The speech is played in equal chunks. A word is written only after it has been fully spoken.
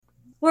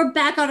We're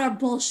back on our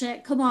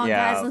bullshit. Come on,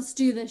 Yeah. guys. Let's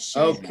do this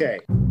shit. Okay.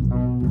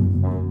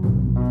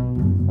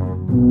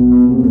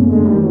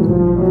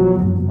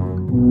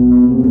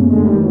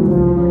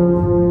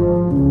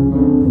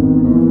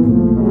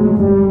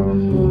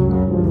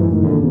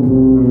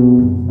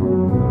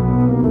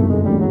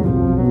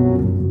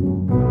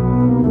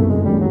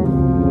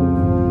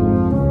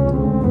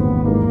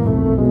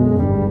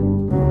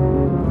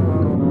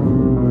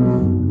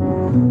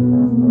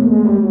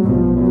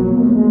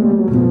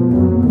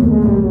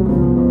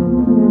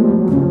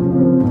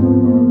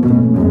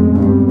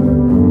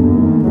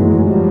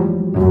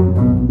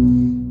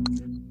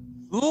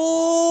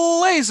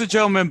 Ladies and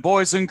gentlemen,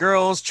 boys and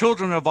girls,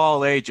 children of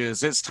all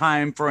ages, it's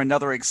time for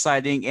another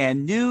exciting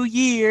and new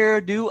year,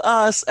 new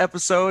us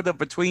episode of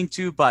Between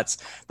Two Butts,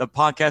 the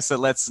podcast that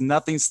lets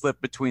nothing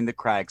slip between the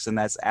cracks. And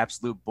that's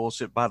absolute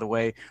bullshit, by the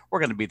way. We're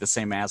going to be the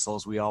same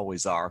assholes we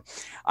always are.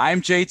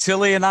 I'm Jay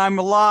Tilley, and I'm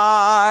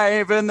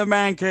live in the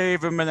man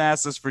cave in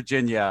Manassas,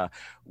 Virginia.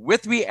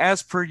 With me,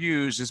 as per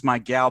usual, is my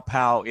gal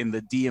pal in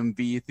the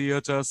DMV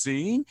theater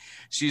scene.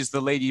 She's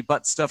the lady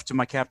butt stuff to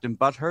my Captain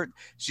Butthurt.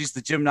 She's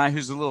the Gemini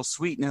who's a little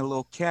sweet and a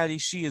little catty.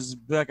 She is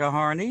Becca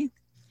Harney.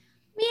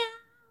 Meow.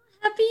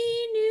 Happy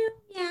New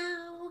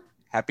Meow.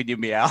 Happy New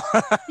Meow.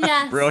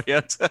 Yes.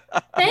 Brilliant.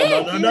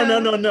 Thank you.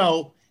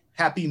 No.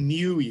 Happy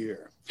Mew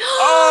Year.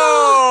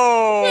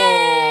 Oh!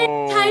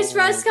 Yay! Tice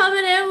Russ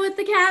coming in with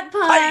the cat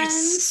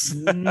puns.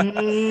 Nice.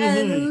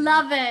 I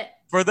love it.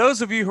 For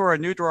those of you who are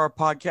new to our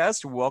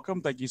podcast,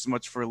 welcome. Thank you so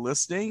much for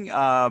listening.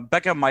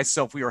 Becca and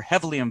myself, we are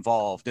heavily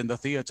involved in the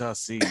theater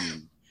scene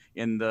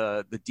in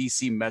the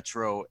DC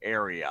metro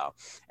area.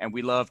 And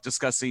we love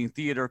discussing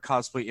theater,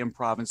 cosplay,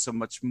 improv, and so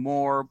much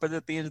more. But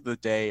at the end of the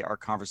day, our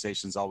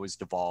conversations always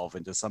devolve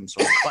into some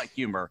sort of butt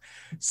humor.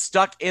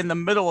 Stuck in the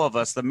middle of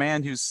us, the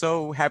man who's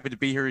so happy to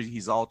be here,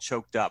 he's all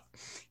choked up.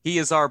 He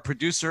is our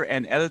producer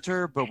and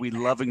editor, but we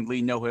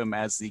lovingly know him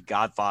as the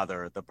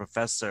Godfather, the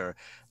Professor,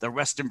 the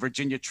Reston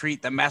Virginia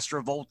Treat, the Master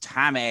of Old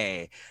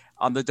Timey.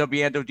 On the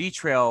WNOD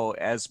trail,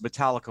 as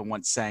Metallica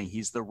once sang,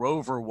 he's the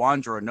rover,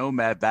 wanderer,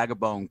 nomad,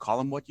 vagabond,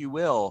 call him what you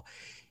will.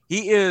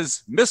 He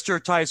is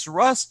Mr. Tice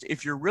Rust.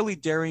 If you're really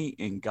daring,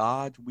 in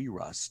God we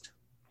rust.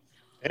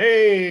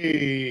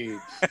 Hey.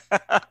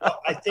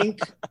 I think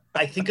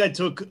I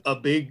took a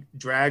big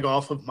drag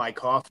off of my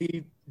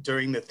coffee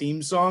during the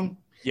theme song.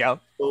 Yeah.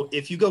 So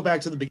if you go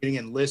back to the beginning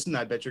and listen,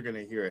 I bet you're going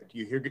to hear it.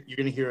 You're going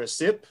to hear a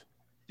sip.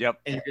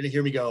 Yep. And you're going to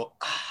hear me go,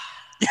 ah.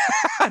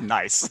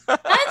 Nice.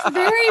 That's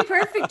very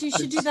perfect. You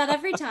should do that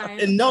every time.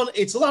 And no,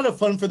 it's a lot of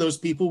fun for those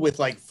people with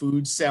like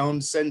food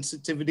sound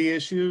sensitivity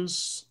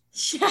issues.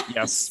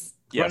 Yes.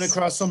 Run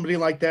across somebody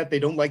like that. They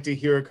don't like to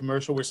hear a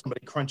commercial where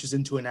somebody crunches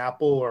into an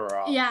apple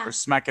or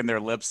smacking their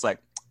lips like.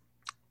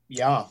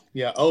 Yeah.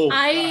 Oh,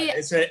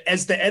 as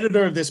the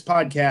editor of this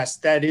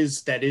podcast, that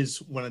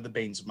is one of the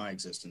banes of my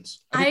existence.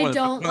 I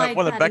don't like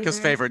one of that Becca's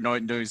either. favorite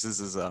noises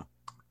is That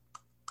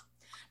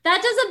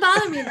doesn't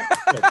bother me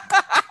though.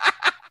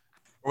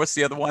 What's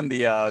the other one?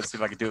 Let's see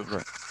if I can do it.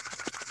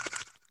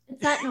 It's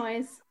that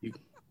noise.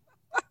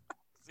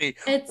 See,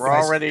 It's we're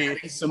already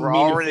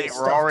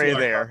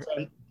there.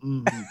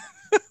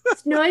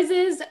 It's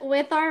noises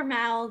with our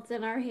mouths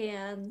and our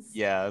hands.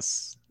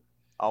 Yes,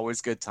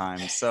 always good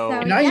times. So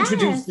and I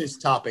introduced this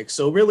topic,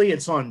 so really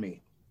it's on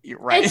me. You're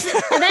right.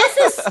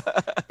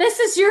 This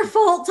is your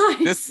fault,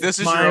 Tice. This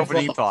is your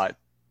opening thought.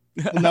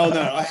 No.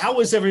 How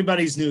was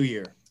everybody's New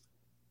Year?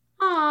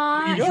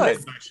 Aw,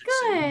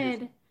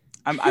 good.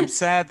 I'm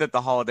sad that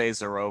the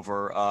holidays are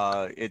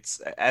over.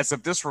 It's as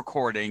of this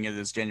recording, it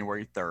is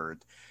January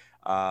 3rd.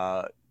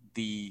 All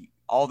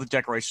the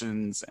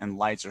decorations and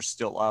lights are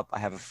still up. I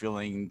have a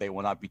feeling they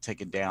will not be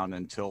taken down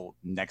until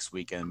next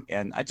weekend,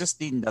 and I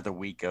just need another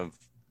week of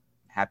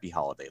happy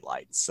holiday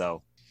lights.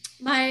 So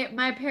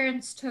my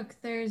parents took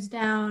theirs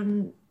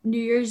down New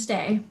Year's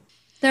Day.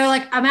 They're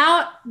like, I'm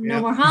out. No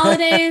more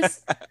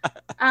holidays.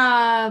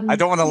 I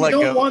don't want to let go.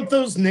 You don't want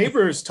those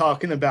neighbors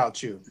talking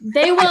about you.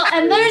 They will.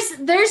 And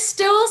there's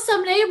still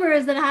some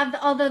neighbors that have,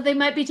 although they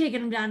might be taking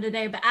them down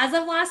today. But as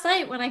of last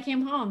night, when I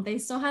came home, they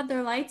still had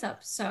their lights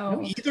up.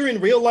 So either in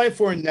real life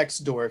or in next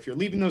door, if you're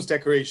leaving those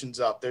decorations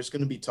up, there's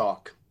going to be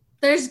talk.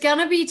 There's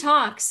gonna be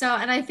talk. So,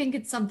 and I think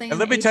it's something. And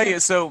let me tell you,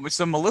 so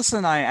Melissa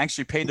and I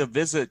actually paid a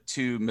visit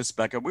to Miss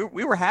Becca.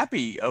 We were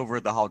happy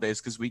over the holidays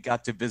because we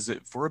got to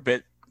visit for a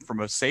bit from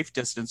a safe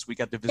distance. We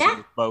got to visit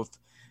with both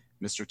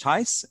Mr.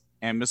 Tice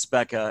and Miss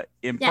Becca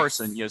in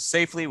person,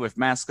 safely with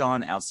masks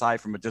on outside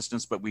from a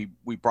distance. But we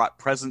brought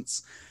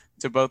presents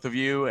to both of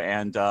you,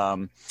 and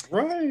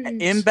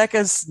in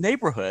Becca's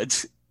neighborhood,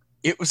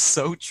 it was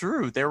so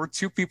true. There were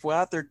two people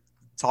out there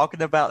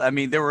talking about, I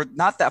mean, they were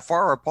not that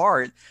far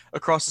apart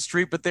across the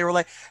street, but they were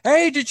like,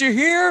 hey, did you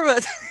hear?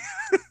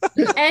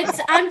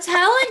 I'm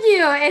telling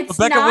you, it's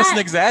Becca wasn't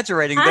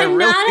exaggerating. I'm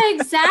not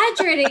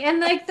exaggerating. And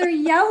like, they're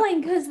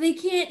yelling because they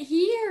can't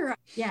hear.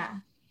 Yeah.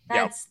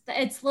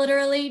 It's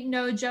literally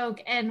no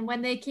joke. And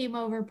when they came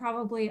over,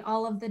 probably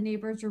all of the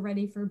neighbors were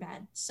ready for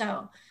bed.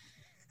 So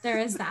there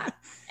is that.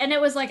 And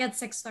it was like at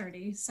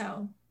 6:30.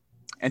 So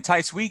And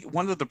Tice,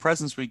 one of the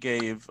presents we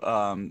gave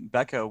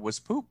Becca was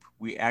poop.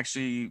 We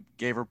actually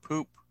gave her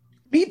poop.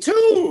 Me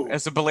too.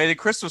 As a belated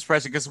Christmas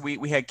present because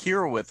we had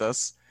Kira with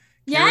us.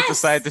 Kira Yes.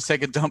 decided to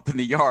take a dump in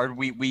the yard.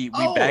 We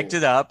backed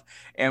it up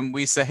and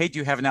we said, "Hey, do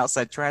you have an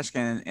outside trash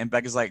can?" And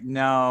Becca's like,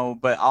 "No,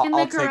 but I'll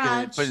take it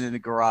and put it in the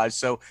garage."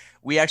 So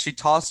we actually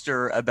tossed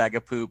her a bag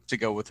of poop to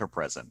go with her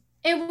present.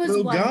 It was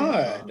wonderful.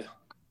 God.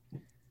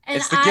 And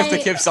It's the gift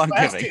that keeps on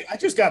giving. I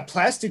just got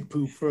plastic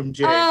poop from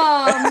Jay.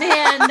 Oh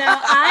man, no,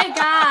 I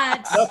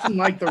got Nothing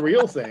like the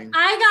real thing.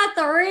 I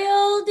got the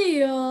real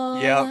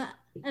deal. Yep.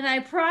 And I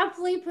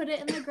promptly put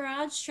it in the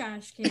garage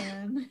trash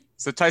can.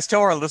 So Tice,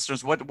 tell our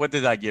listeners what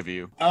did I give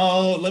you?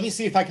 Oh, let me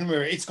see if I can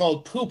remember. It's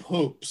called Poop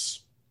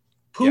Hoops.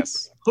 Poop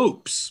Yes.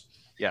 Hoops.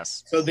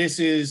 Yes. So this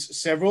is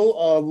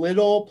several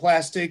little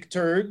plastic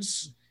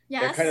turds.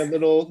 Yes. They're kind of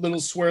little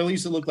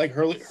swirlies that look like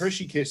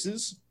Hershey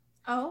Kisses.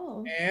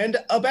 Oh. And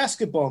a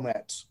basketball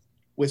net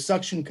with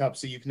suction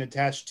cups that you can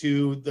attach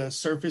to the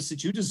surface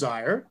that you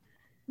desire.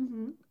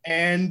 Mm-hmm.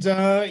 And,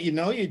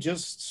 you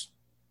just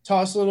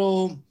toss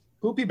little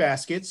poopy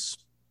baskets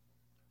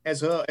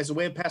as a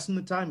way of passing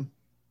the time.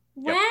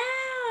 Yep.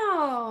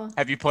 Wow.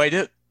 Have you played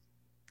it?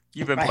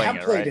 You've been playing I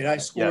have played right? it. I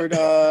scored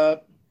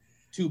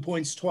 2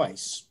 points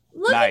twice.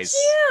 Look Nice. at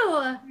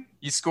you.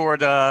 You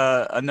scored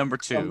a number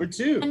 2. Number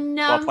 2.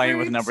 Number playing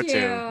with number 2.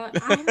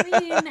 I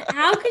mean,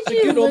 how could A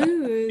you good old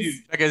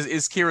lose? Because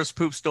is Kira's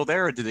poop still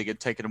there, or did it get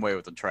taken away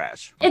with the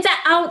trash? It's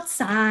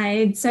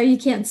outside, so you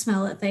can't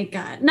smell it, thank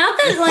God. Not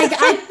that, like,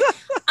 I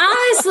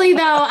honestly,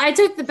 though, I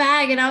took the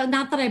bag, and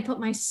not that I put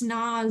my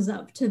schnoz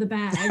up to the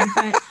bag,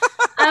 but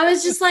I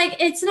was just like,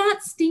 it's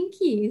not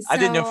stinky. So. I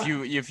didn't know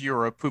if you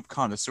were a poop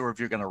connoisseur, if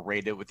you're going to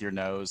rate it with your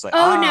nose. Like,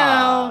 Oh, no.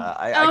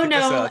 I Oh, give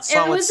no. this a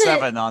solid It was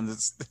 7 on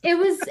this. It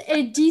was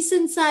a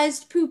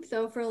decent-sized poop,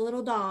 though, for a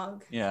little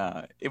dog.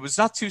 Yeah, it was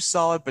not too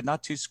solid, but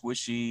not too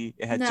squishy.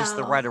 It had just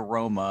the No. right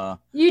aroma.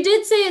 You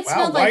did say it Wow,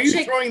 smelled why are like you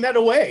chicken. throwing that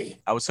away?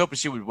 I was hoping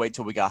she would wait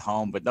till we got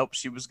home, but nope,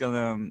 she was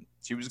gonna.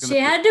 She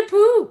had to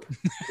poop.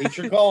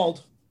 Nature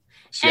called.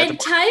 She had And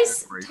to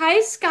poop.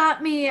 Tice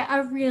got me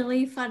a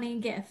really funny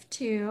gift,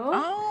 too.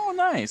 Oh,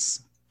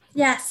 nice.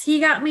 Yes, he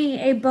got me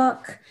a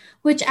book,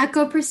 which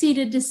Echo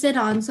proceeded to sit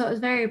on, so it was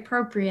very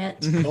appropriate.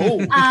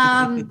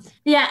 Oh,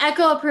 Yeah,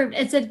 Echo approved.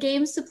 It said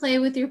games to play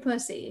with your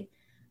pussy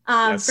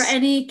Yes. for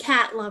any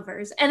cat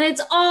lovers. And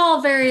it's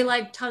all very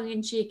like tongue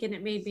in cheek, and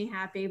it made me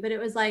happy. But it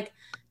was like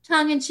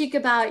tongue in cheek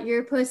about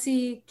your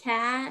pussy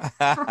cat.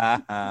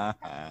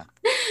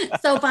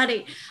 So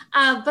funny.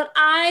 But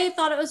I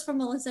thought it was from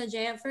Melissa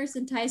J at first,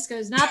 and Tice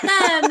goes, not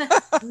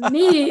them,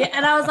 me.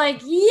 And I was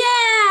like,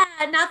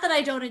 yeah. Not that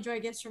I don't enjoy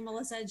gifts from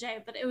Melissa J,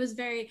 but it was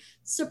very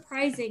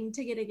surprising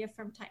to get a gift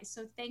from Tice.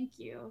 So thank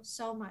you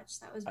so much.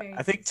 That was very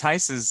I think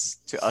Tice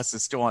to us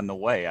is still on the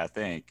way, I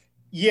think.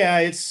 yeah,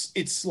 it's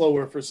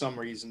slower for some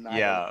reason.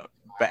 Yeah.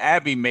 But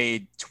Abby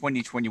made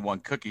 2021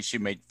 cookies. She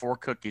made 4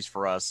 cookies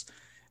for us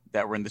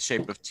that were in the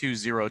shape of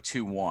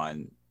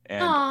 2021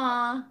 and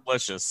Aw,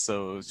 delicious.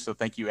 So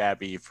thank you,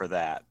 Abby, for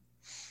that.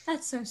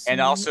 that's so sweet.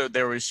 And also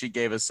she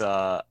gave us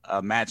a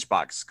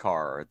Matchbox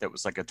car that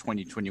was like a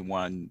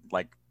 2021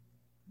 like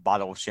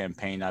bottle of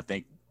champagne, I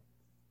think,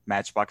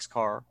 Matchbox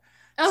car.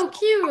 Oh,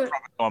 cute.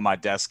 On my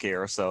desk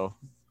here, so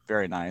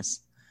very nice.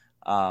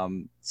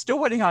 Still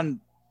waiting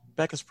on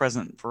Becca's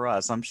present for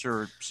us. I'm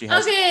sure she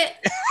has. Okay,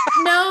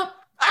 no,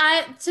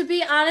 to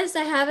be honest,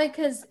 I haven't,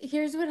 because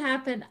here's what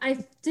happened.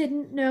 I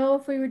didn't know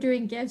if we were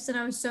doing gifts, and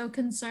I was so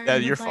concerned Yeah,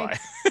 with you're like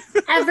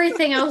fine.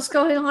 everything else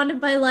going on in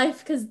my life,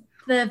 because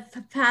the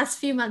past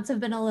few months have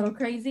been a little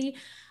crazy.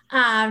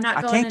 I'm not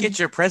I going can't in- get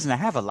your present. I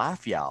have a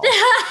life, y'all. but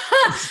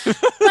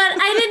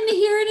I didn't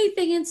hear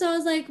anything, and so I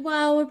was like,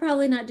 "Wow, we're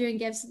probably not doing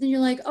gifts." And then you're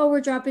like, "Oh, we're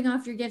dropping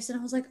off your gifts," and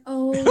I was like,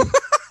 "Oh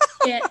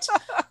shit,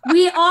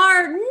 we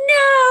are."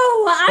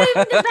 No, I'm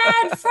the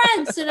bad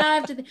friend, so now I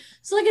have to.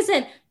 So, like I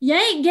said, you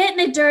ain't getting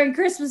it during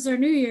Christmas or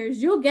New Year's.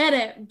 You'll get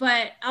it,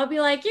 but I'll be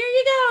like, "Here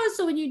you go."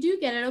 So when you do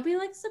get it, it'll be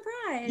like a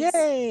surprise.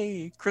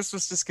 Yay!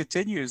 Christmas just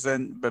continues,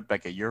 but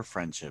Becca, your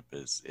friendship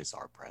is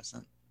our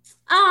present.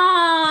 So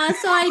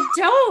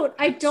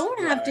I don't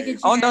have to get you.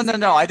 Oh no,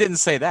 guys I didn't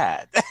say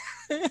that.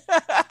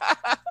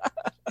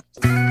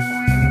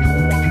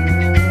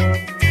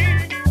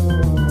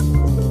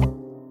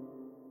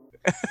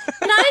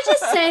 Can I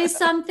just say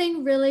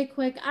something really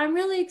quick? I'm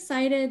really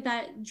excited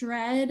that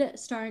Dread,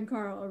 starring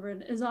Carl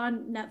Urban, is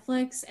on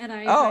Netflix, and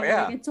I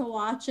finally get to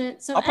watch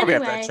it. So I'll probably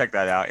anyway, have to check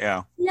that out.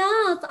 Yeah.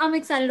 yeah, I'm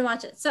excited to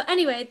watch it. So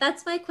anyway,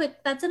 that's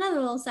another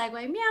little segue.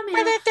 Meow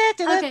meow.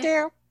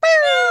 Okay.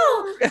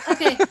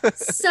 Okay.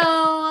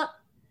 So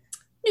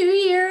New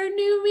Year,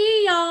 new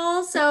me,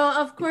 y'all. So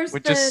of course,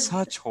 Which is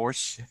such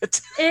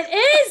horseshit.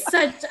 it is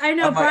such. I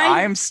know, I'm like, Brian.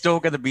 I am still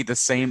gonna be the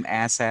same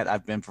asshat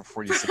I've been for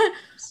 46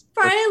 years.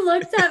 Brian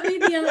looked at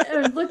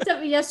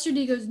me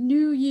yesterday. He goes,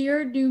 "New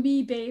year, new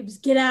me, babes.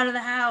 Get out of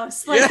the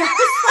house." Like, Yeah.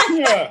 I was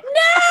like, Yeah.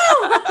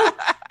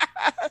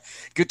 no.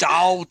 Get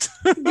out.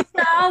 Get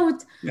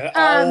out.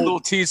 Yeah. Little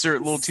teaser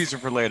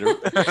for later.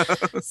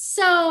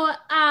 So,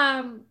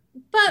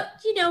 but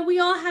we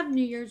all have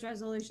New Year's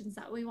resolutions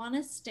that we want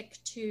to stick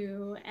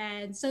to,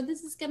 and so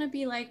this is gonna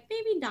be like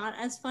maybe not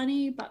as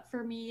funny, but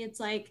for me it's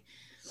like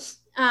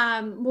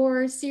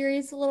more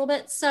serious a little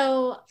bit.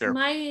 So Sure.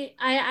 I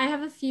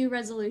have a few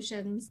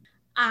resolutions.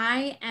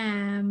 I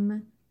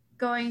am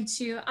going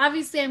to,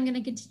 obviously I'm going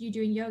to continue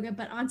doing yoga,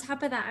 but on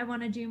top of that I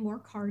want to do more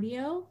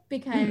cardio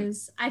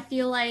because I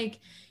feel like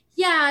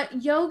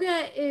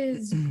yoga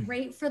is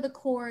great for the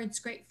core, it's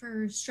great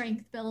for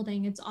strength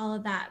building, it's all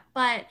of that,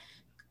 but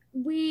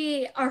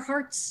our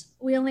hearts,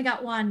 we only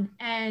got one,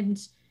 and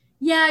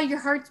your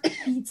heart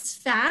beats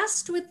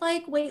fast with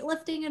like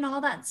weightlifting and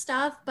all that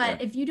stuff,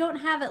 but if you don't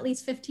have at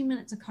least 15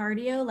 minutes of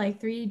cardio like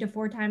 3 to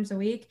 4 times a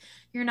week,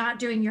 you're not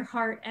doing your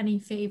heart any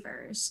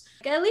favors.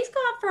 At least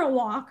go out for a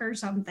walk or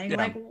something.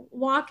 Like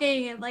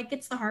walking, like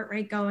gets the heart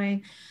rate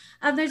going.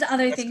 There's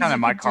other things. That's kind of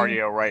my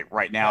cardio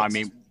right now. I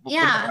mean, when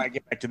I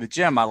get back to the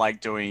gym, I like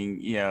doing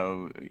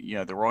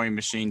the rowing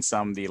machine,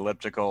 the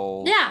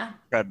elliptical,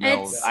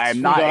 treadmills.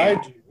 I'm not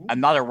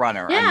a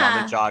runner. I'm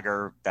not a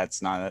jogger.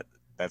 That's not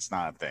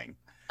a thing.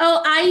 Oh,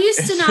 I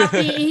used to not be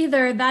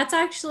either. That's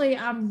actually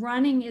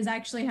running is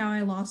actually how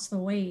I lost the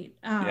weight.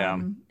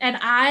 And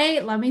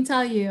let me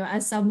tell you,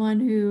 as someone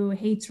who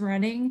hates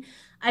running,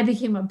 I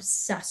became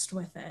obsessed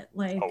with it.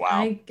 Like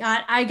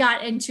I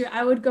got into,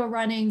 I would go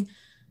running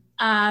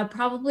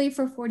probably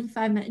for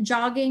 45 minutes,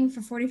 jogging for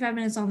 45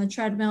 minutes on the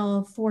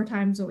treadmill 4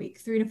 times a week,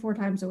 3 to 4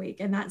 times a week.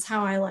 And that's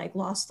how I like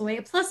lost the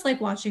weight. Plus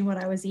like watching what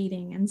I was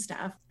eating and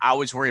stuff. I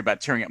was worried about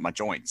tearing up my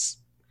joints.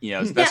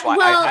 That's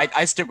why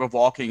I stick with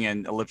walking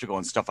and elliptical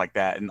and stuff like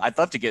that. And I'd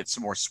love to get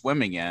some more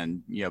swimming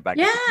in, back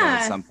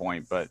at some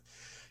point. But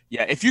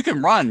if you can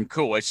run,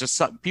 cool. It's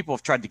just people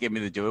have tried to get me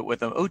to do it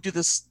with them. Oh, do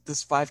this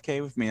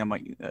 5K with me. I'm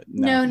like,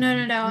 no.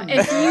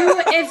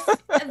 If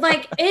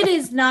like, it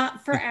is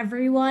not for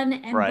everyone.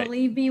 And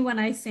believe me, when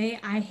I say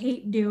I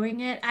hate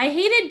doing it, I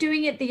hated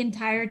doing it the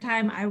entire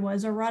time I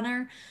was a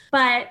runner.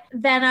 But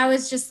then I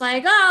was just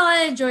like, oh,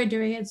 I enjoy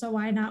doing it, so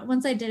why not?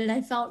 Once I did it,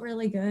 I felt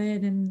really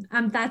good. And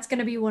that's going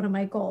to be one of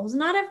my goals.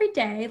 Not every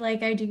day,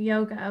 like I do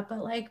yoga,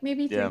 but like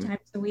maybe 3 times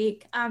a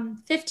week,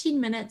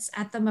 15 minutes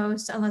at the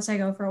most, unless I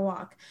go for a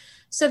walk.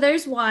 So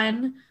there's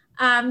one.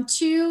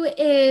 2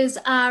 is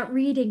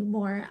reading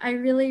more. I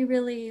really,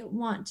 really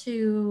want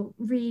to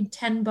read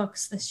 10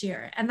 books this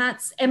year. And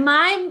that's in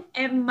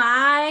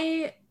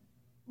my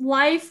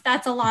life,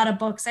 that's a lot of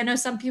books. I know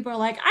some people are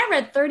like, I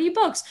read 30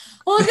 books.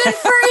 Well, good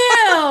for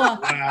you.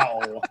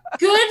 Wow.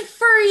 Good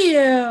for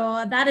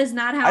you. That is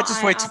not how I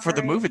just wait for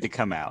the movie to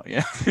come out.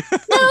 Yeah.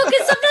 No,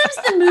 because sometimes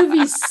the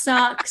movie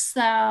sucks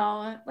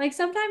though. Like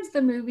sometimes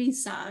the movie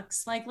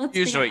sucks. Like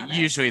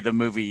usually the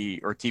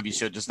movie or TV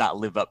show does not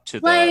live up to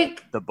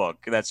the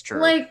book. That's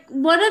true. Like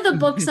one of the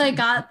books I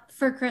got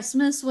for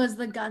Christmas was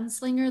The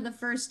Gunslinger, the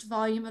first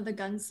volume of the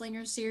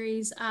Gunslinger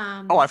series.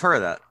 I've heard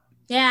of that.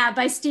 Yeah,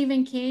 by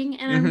Stephen King,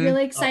 and I'm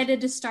really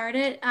excited to start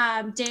it.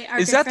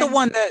 Is that the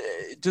one that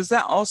does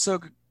that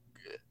also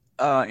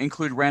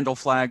include Randall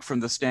Flagg from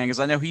The Stand? Because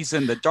I know he's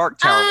in the Dark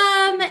Tower.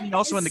 He's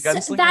also in the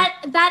Gunslinger.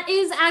 That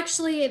is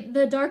actually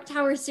the Dark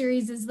Tower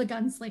series. Is the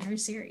Gunslinger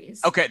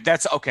series? Okay,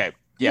 that's okay.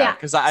 Yeah,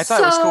 because I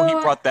thought it was cool. He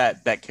brought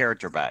that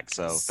character back.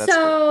 So that's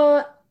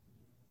cool.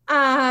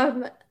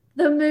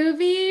 The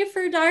movie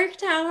for Dark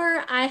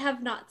Tower, I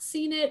have not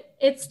seen it.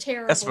 It's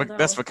terrible. That's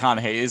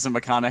McConaughey. Isn't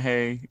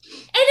McConaughey? And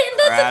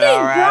that's the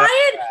thing.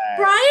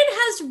 Brian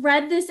has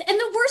read this, and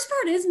the worst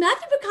part is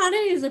Matthew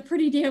McConaughey is a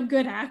pretty damn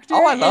good actor.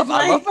 Oh, I love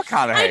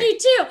McConaughey. I do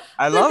too.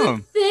 I love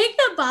him. The thing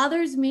that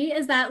bothers me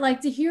is that,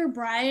 like, to hear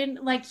Brian,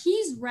 like,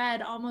 he's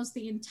read almost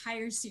the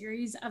entire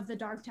series of the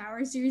Dark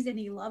Tower series, and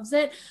he loves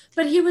it.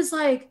 But he was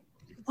like,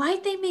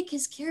 why'd they make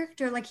his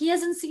character, like, he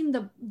hasn't seen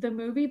the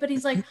movie, but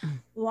he's like,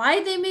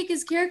 why'd they make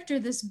his character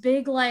this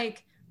big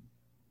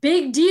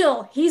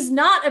deal? He's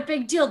not a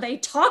big deal. They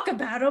talk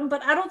about him,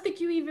 but I don't think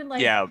you even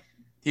like. Yeah,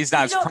 he's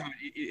not.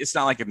 It's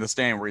not like in The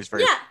Stand where he's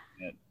very. Yeah,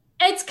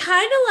 it's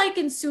kind of like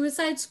in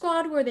Suicide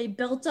Squad where they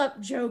built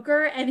up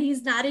Joker, and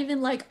he's not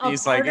even like a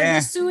part of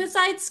the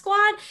Suicide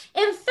Squad.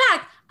 In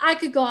fact, I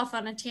could go off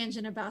on a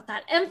tangent about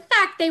that. In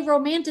fact, they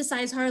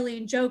romanticize Harley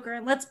and Joker,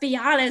 and let's be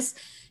honest.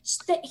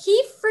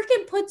 He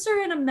freaking puts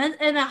her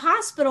in a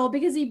hospital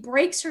because he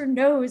breaks her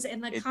nose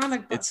in the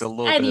comic book. It's a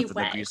little bit of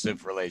an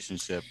abusive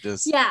relationship.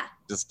 Just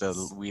a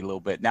wee little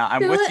bit. Now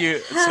I'm with you.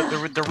 So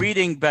the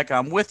reading, Becca,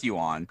 I'm with you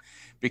on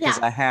because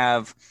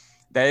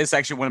that is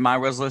actually one of my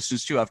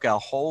resolutions too. I've got a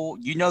whole,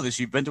 this,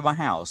 you've been to my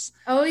house.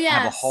 Oh yeah. I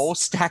have a whole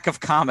stack of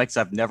comics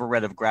I've never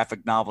read of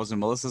graphic novels. And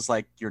Melissa's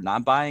like, you're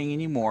not buying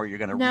anymore. You're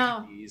going to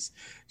read these.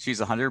 She's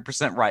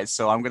 100% right.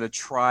 So I'm going to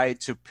try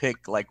to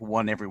pick like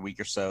one every week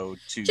or so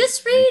to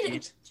just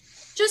read.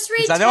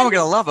 I know I'm going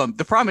to love them.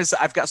 The problem is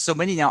I've got so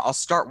many now. I'll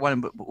start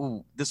one, but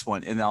this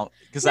one. And I'm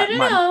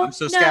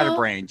so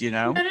scatterbrained,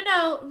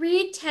 No.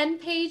 Read 10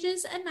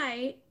 pages a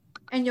night.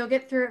 And you'll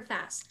get through it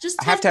fast. Just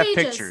 10 I have to have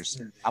pages.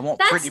 Pictures. I want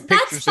pretty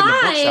pictures in the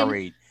books I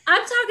read.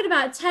 I'm talking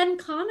about 10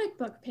 comic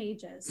book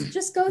pages.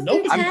 Just go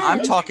through 10.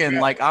 I'm talking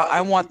like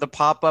I want the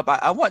pop-up.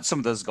 I want some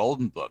of those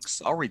golden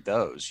books. I'll read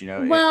those, Well,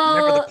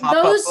 remember the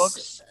pop-up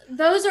books?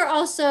 those are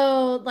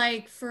also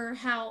like for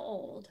how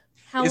old?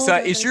 How Is old are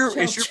is those your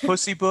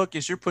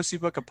children? pussy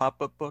book a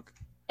pop-up book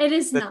It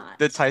is that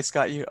not. Tice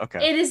got you?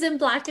 Okay. It is in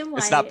black and white.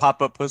 It's not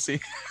pop-up pussy.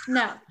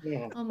 No.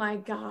 Yeah. Oh my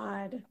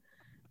God.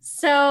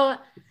 So,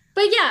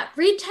 but yeah,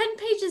 read 10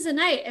 pages a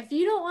night if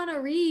you don't want to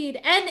read.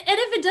 And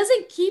if it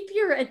doesn't keep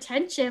your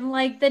attention,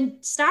 like then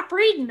stop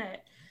reading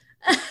it.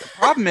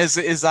 Problem is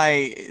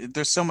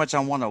there's so much I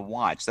want to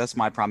watch. That's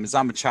my problem. Is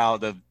I'm a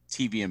child of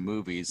TV and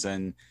movies,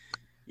 and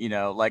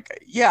like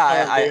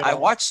I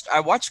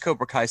watched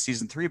Cobra Kai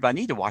season 3, but I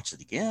need to watch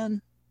it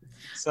again.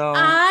 So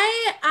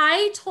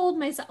I told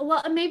myself,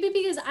 well, maybe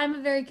because I'm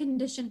a very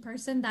conditioned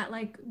person that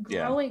like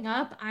growing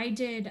up, I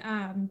did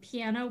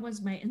piano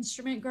was my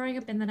instrument growing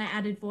up, and then I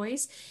added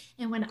voice.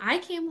 And when I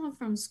came home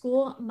from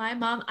school, my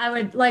mom, I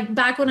would like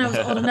back when I was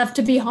old enough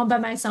to be home by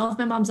myself,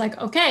 my mom's like,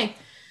 okay.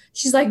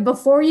 She's like,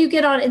 before you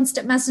get on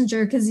Instant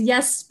Messenger, because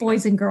yes,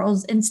 boys and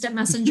girls, Instant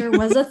Messenger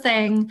was a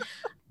thing.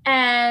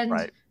 And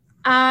right.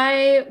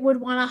 I would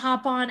want to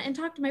hop on and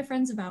talk to my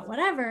friends about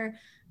whatever.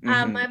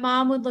 My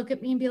mom would look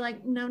at me and be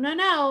like, no.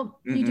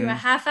 You do a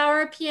half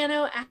hour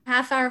piano, a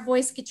half hour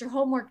voice, get your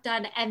homework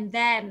done. And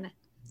then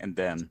did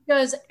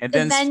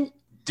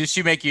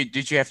you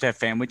have to have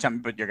family time?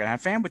 But you're going to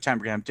have family time.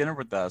 You're going to have dinner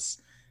with us.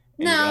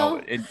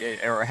 No.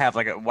 Or have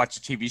watch a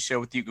TV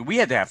show with you. We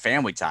had to have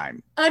family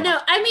time. Oh, no.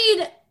 I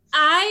mean,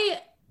 I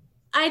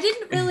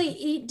didn't really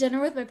eat dinner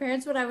with my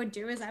parents. What I would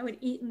do is I would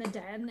eat in the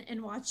den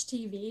and watch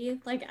TV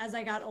like as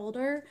I got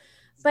older.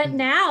 But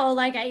now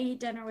like I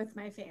eat dinner with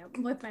my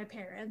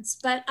parents.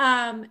 But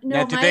no,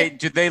 now,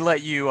 did they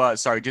let you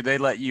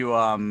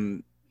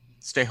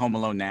stay home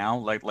alone now?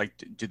 Like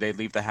do they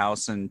leave the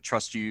house and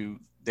trust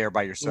you there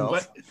by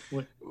yourself?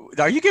 What?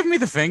 Are you giving me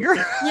the finger?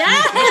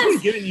 Yes. I'm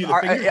giving you the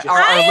finger.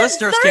 Our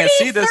listeners can't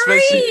see this,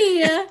 but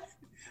 33.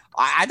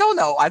 I don't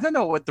know. I don't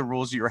know what the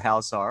rules of your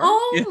house are.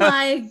 Oh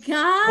my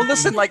God. Well,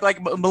 listen, like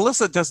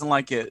Melissa doesn't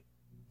like it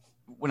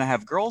when I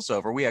have girls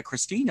over. We had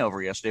Christine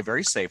over yesterday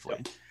very safely.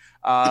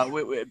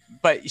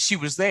 But she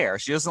was there.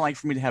 She doesn't like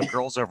for me to have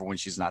girls over when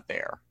she's not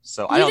there.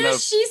 So I don't know.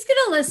 She's going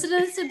to listen to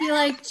this and be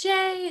like,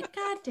 Jay,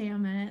 God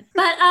damn it.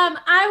 But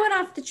I went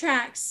off the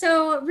track.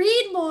 So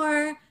read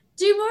more,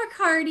 do more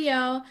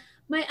cardio.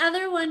 My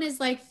other one is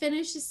like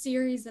finish a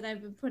series that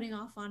I've been putting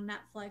off on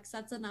Netflix.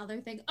 That's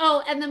another thing.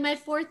 Oh, and then my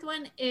fourth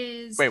one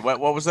is wait, what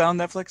was that on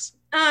Netflix?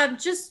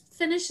 Just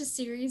finish a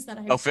series that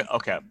I. Okay,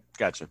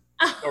 gotcha.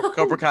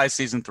 Cobra Kai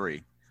season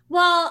 3.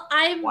 Well,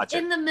 I'm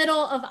in the middle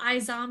of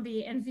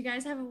iZombie, and if you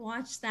guys haven't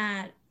watched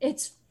that,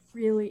 it's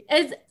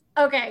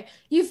okay.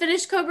 You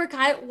finish Cobra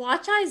Kai,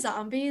 watch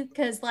iZombie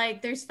because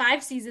like there's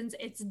 5 seasons.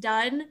 It's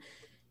done.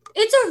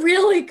 It's a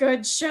really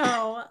good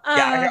show.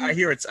 I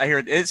hear it.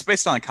 It's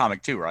based on a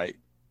comic too, right?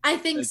 I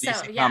think so.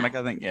 Yeah. Comic,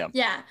 I think. Yeah.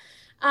 Yeah.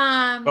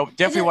 But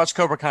definitely watch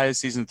Cobra Kai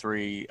season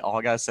 3. All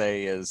I gotta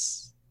say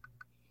is.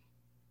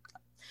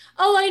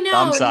 Oh, I know.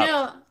 Thumbs up.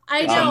 No,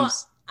 I know.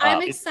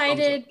 I'm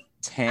excited.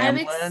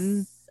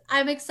 Tamlin.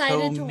 I'm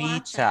excited to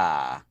watch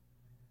it.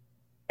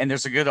 And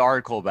there's a good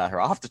article about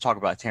her. I'll have to talk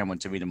about Tamlin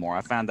Tomita more.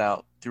 I found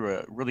out through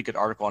a really good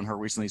article on her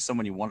recently so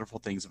many wonderful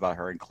things about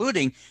her,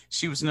 including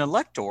she was an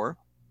elector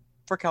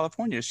for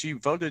California. She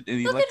voted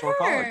in the Electoral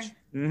College.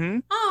 Mm-hmm.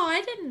 Oh,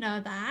 I didn't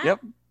know that. Yep.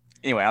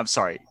 Anyway, I'm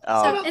sorry.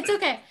 So it's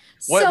okay.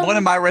 One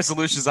of my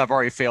resolutions I've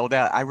already failed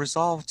at. I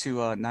resolved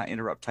to not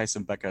interrupt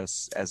Tyson Becca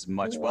as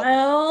much.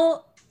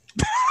 Well,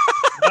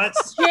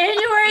 that's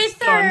January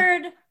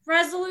 3rd.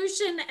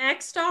 Resolution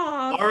X'd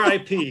off.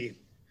 R.I.P.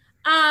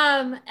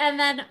 And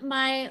then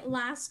my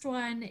last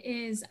one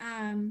is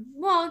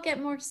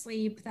get more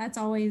sleep. That's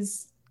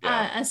always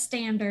a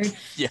standard.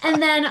 Yeah.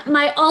 And then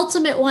my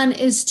ultimate one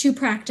is to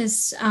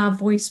practice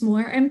voice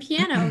more and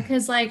piano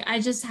because like I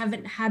just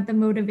haven't had the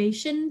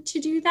motivation to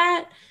do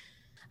that.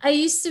 I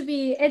used to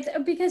be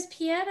because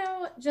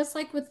piano, just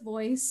like with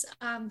voice,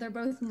 they're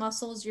both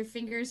muscles. Your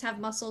fingers have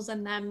muscles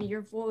in them.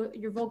 Your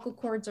vocal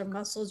cords are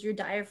muscles. Your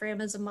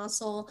diaphragm is a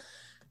muscle.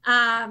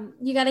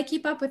 You got to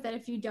keep up with it.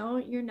 If you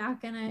don't, you're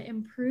not going to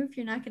improve.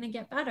 You're not going to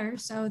get better.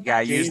 So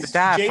use the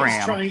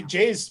diaphragm.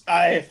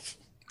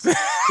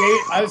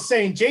 I was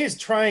saying Jay is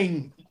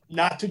trying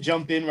not to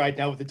jump in right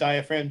now with the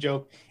diaphragm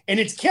joke, and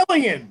it's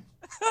killing him.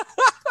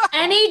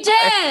 And he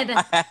did.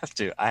 I have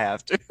to.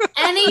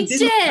 And he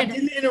did.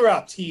 He didn't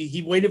interrupt.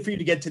 He waited for you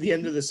to get to the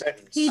end of the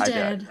sentence. He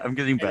did. I'm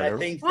getting better.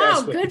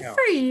 Wow, good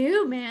for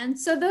you, man.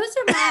 So those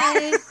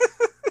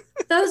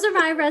are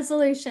my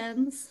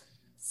resolutions.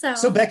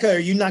 So Becca, are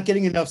you not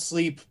getting enough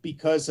sleep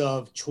because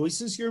of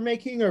choices you're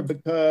making, or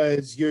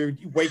because you're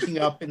waking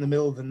up in the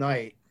middle of the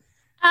night?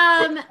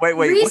 Wait.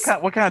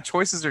 What kind of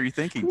choices are you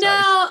thinking?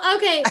 No,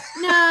 okay,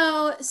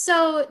 no.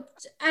 So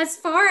as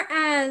far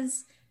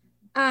as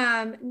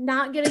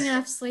not getting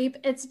enough sleep,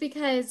 it's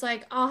because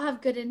like I'll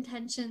have good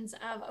intentions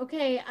of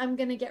okay, I'm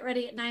gonna get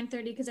ready at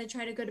 9:30 because I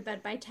try to go to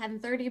bed by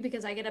 10:30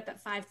 because I get up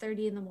at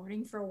 5:30 in the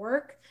morning for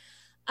work,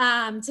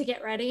 to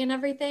get ready and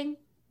everything.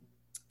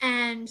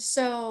 And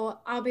so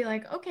I'll be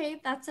like, okay,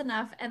 that's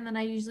enough. And then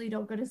I usually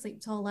don't go to sleep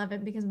till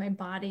 11 because my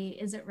body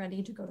isn't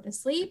ready to go to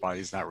sleep.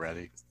 Body's not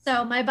ready.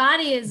 So my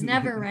body is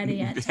never ready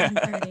at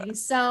 10:30.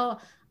 So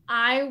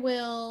I'll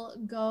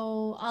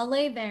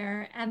lay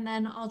there and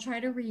then I'll try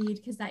to read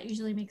because that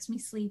usually makes me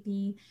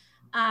sleepy.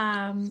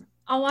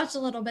 I'll watch a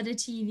little bit of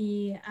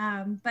TV.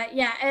 But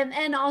yeah,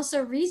 and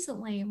also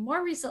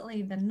more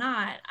recently than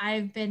not,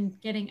 I've been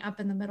getting up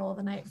in the middle of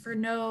the night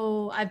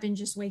I've been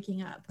just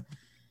waking up.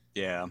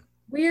 Yeah.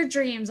 Weird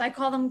dreams. I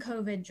call them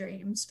COVID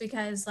dreams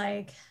because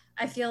like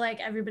I feel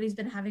like everybody's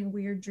been having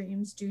weird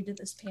dreams due to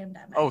this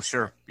pandemic. Oh,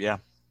 sure. Yeah.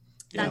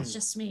 That's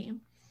just me.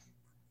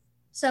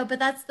 So, but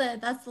that's the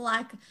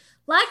lack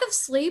of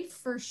sleep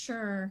for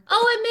sure.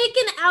 Oh, and make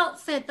an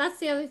outfit. That's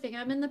the other thing.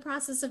 I'm in the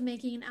process of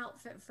making an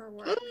outfit for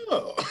work.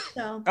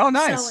 Oh,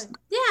 nice.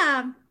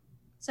 Yeah.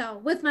 So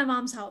with my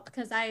mom's help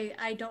because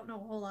I don't know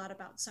a whole lot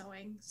about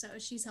sewing, so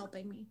she's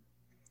helping me.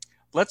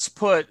 Let's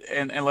put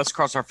and let's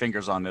cross our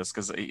fingers on this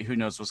because who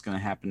knows what's going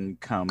to happen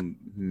come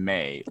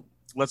May.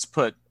 Let's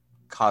put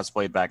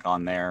cosplay back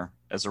on there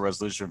as a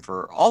resolution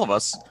for all of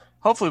us.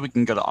 Hopefully we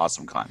can go to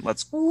AwesomeCon.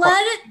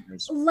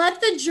 Let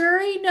the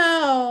jury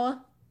know.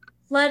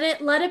 Let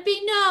it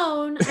be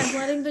known. I'm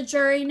letting the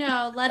jury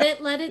know. Let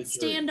it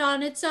stand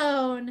on its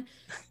own.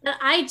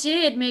 I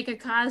did make a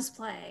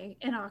cosplay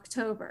in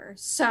October.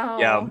 So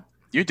yeah,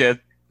 you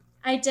did.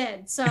 I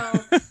did. So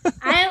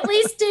I at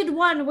least did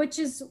one, which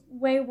is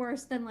way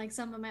worse than like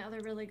some of my other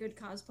really good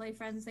cosplay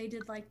friends. They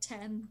did like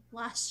 10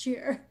 last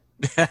year.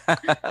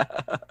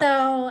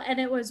 And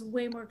it was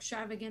way more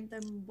extravagant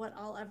than what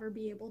I'll ever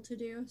be able to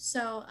do.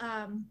 So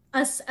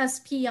us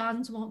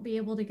peons won't be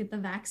able to get the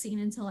vaccine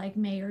until like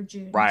May or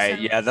June. Right.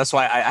 So. Yeah, that's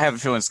why I have a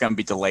feeling it's going to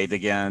be delayed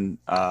again.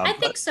 I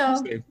think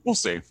so. We'll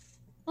see.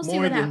 We'll see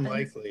what happens. More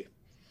than likely.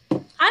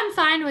 I'm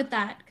fine with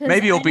that.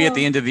 Maybe it'll be at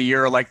the end of the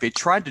year like they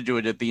tried to do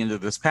it at the end of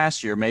this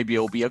past year. Maybe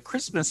it'll be a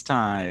Christmas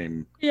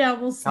time. Yeah,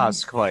 we'll see.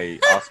 Cosplay.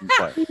 Awesome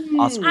play.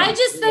 Awesome. I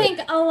just think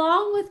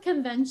along with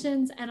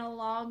conventions and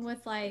along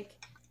with like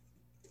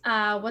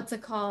what's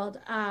it called?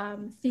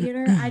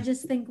 Theater, I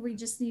just think we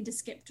just need to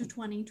skip to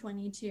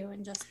 2022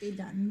 and just be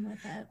done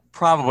with it.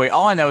 Probably.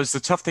 All I know is the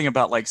tough thing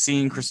about like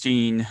seeing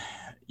Christine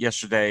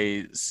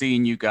yesterday,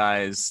 seeing you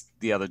guys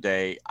the other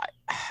day, I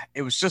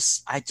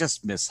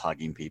just miss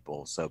hugging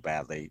people so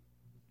badly.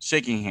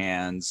 Shaking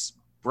hands,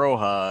 bro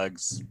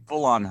hugs,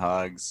 full on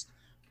hugs,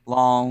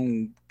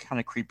 long, kind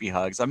of creepy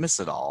hugs. I miss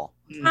it all.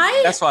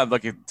 That's why I'm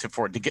looking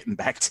forward to getting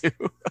back to.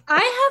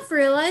 I have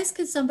realized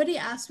because somebody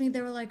asked me,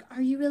 they were like,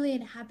 "Are you really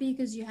unhappy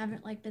because you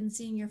haven't like been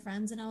seeing your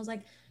friends?" And I was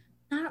like,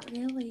 "Not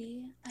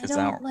really. I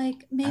don't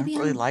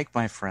really like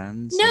my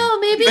friends. No,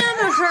 maybe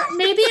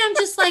maybe I'm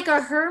just like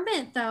a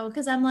hermit though,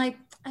 because I'm like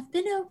I've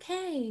been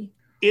okay.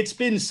 It's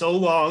been so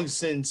long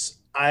since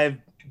I've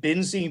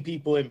been seeing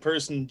people in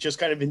person, just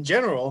kind of in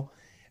general,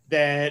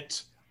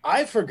 that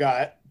I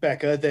forgot,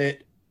 Becca, that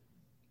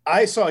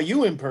I saw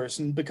you in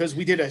person because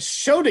we did a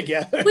show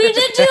together. We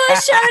did do a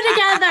show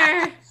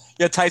together.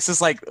 Yeah,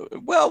 Tyson's like,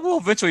 well, we'll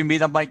eventually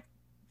meet. I'm like,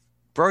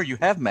 bro, you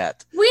have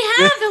met. We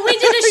have, and we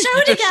did a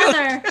show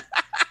together.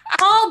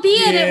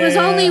 Albeit it was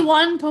only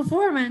one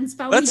performance,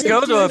 but let's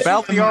go to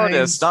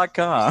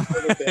abouttheartist.com.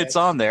 It's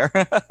on there.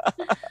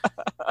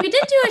 We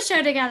did do a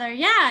show together.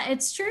 Yeah,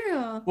 it's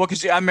true. Well,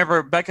 because I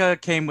remember Becca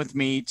came with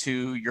me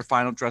to your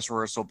final dress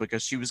rehearsal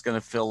because she was going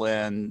to fill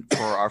in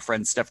for our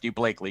friend Stephanie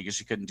Blakely because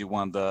she couldn't do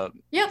one of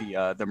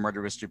the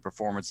murder mystery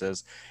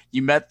performances.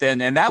 You met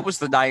then, and that was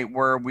the night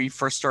where we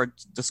first started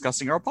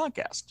discussing our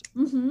podcast.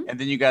 Mm-hmm. And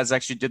then you guys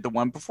actually did the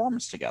one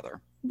performance together.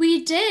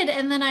 We did,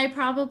 and then I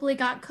probably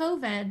got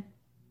COVID.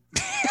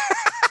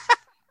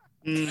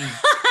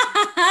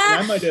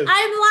 I might have.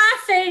 I'm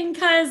laughing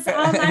because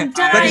I'm dying.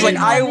 Becca's like,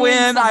 I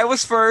win. I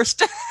was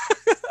first.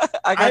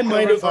 I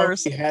might have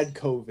already had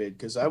COVID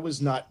because I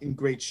was not in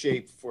great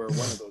shape for one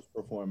of those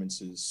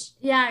performances.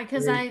 Yeah,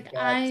 because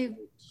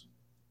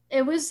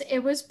it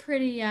was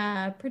pretty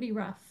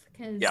rough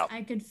because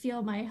I could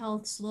feel my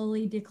health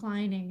slowly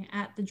declining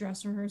at the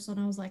dress rehearsal,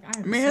 and I was like,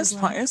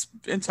 it's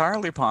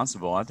entirely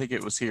possible. I think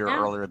it was here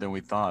earlier than we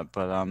thought,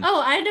 but I know.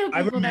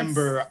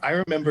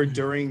 I remember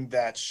during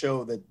that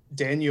show that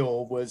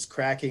Daniel was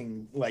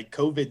cracking like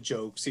COVID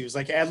jokes. He was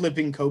like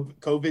ad-libbing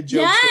COVID jokes.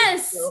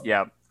 Yes.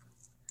 Yeah.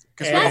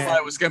 Because we thought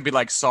it was going to be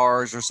like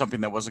SARS or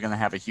something that wasn't going to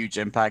have a huge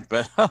impact,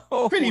 but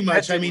pretty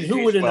much. I mean,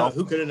 who would have known?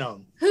 Who could have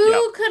known?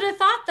 Who could have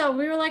thought though?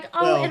 We were like,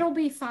 it'll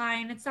be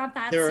fine. It's not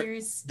that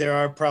serious. There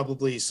are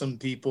probably some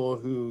people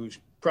who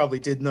probably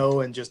did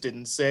know and just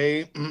didn't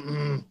say.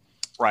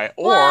 Right.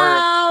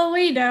 Or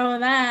we know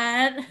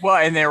that. Well,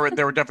 and there were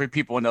definitely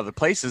people in other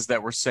places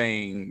that were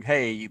saying,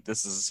 "Hey,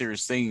 this is a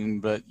serious thing,"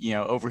 but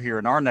over here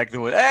in our neck of the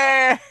woods,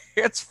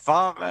 it's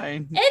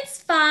fine.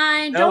 It's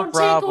fine. No Don't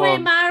problem. take away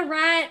my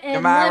right.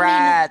 And my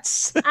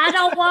rights. I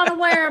don't want to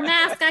wear a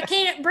mask. I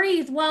can't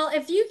breathe. Well,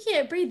 if you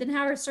can't breathe, then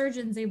how are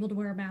surgeons able to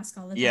wear a mask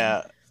all the time?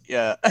 Yeah.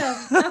 Yeah.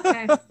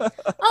 Okay.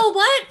 Oh,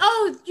 what?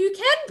 Oh, you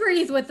can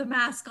breathe with the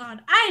mask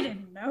on. I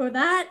didn't know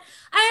that.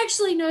 I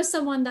actually know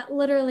someone that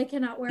literally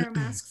cannot wear a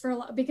mask for a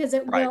lot because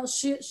it Right. will.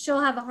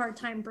 She'll have a hard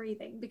time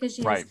breathing because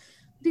she has Right.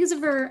 because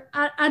of her.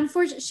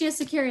 Unfortunately, she has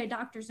to carry a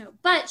doctor's note,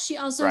 but she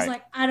also is Right.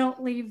 like, I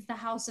don't leave the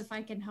house if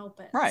I can help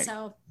it. Right.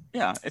 So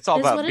Yeah, it's all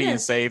Is about what it being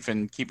is. safe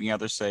and keeping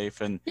others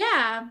safe. And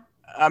yeah.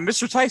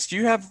 Mr. Tice, do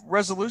you have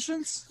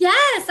resolutions?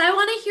 Yes, I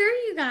want to hear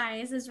you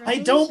guys. I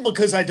don't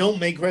because I don't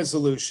make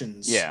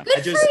resolutions. Yeah. Good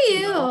I just, for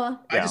you. Yeah.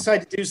 I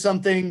decide to do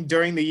something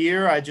during the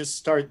year. I just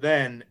start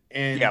then.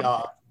 And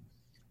Yeah.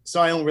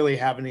 so I don't really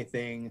have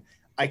anything.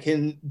 I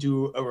can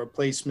do a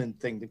replacement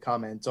thing to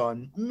comment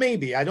on.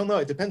 Maybe. I don't know.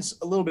 It depends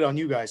a little bit on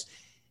you guys.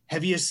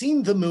 Have you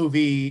seen the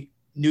movie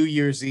New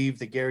Year's Eve,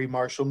 the Gary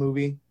Marshall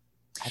movie?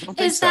 I don't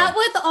think Is so. that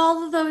with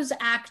all of those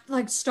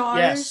stars?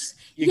 Yes.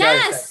 You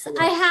guys- Yes,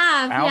 I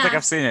have. I don't yeah. think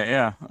I've seen it.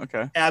 Yeah.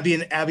 Okay.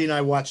 Abby and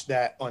I watched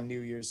that on New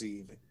Year's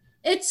Eve.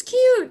 It's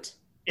cute.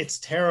 It's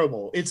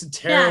terrible. It's a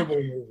terrible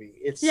movie.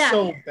 It's Yeah.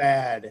 so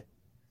bad.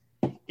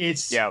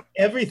 It's Yeah.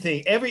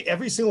 everything.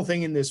 Every single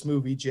thing in this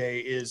movie, Jay,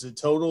 is a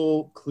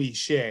total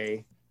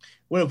cliche.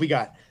 What have we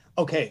got?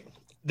 Okay,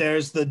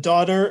 there's the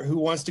daughter who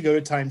wants to go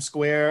to Times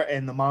Square,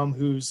 and the mom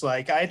who's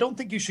like, I don't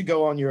think you should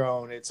go on your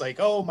own. It's like,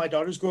 oh, my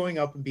daughter's growing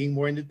up and being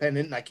more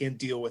independent, and I can't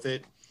deal with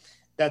it.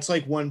 That's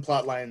like one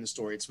plot line in the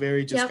story. It's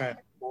very just Yep. kind of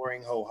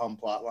boring ho-hum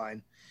plot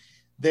line.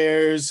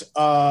 There's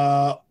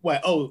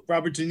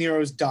Robert De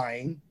Niro's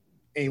dying,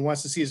 and he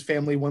wants to see his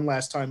family one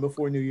last time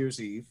before New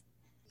Year's Eve.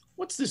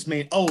 What's this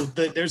main?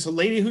 There's a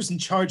lady who's in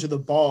charge of the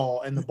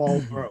ball, and the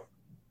ball broke.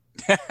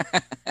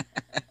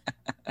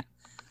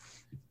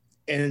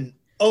 And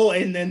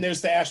then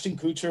there's the Ashton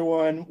Kutcher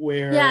one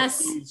where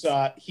Yes.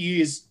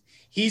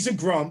 he's a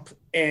grump,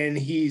 and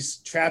he's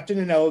trapped in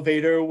an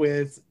elevator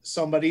with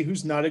somebody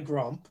who's not a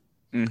grump.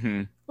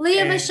 Mm-hmm.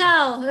 Leah And-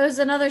 Michelle, who's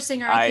another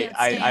singer I can't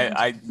stand.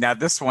 I now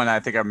this one I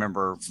think I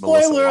remember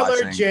Melissa Spoiler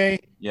alert, watching. Jay.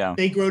 Yeah.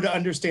 They grow to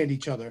understand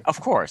each other. Of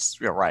course.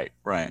 Yeah. Right.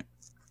 Right.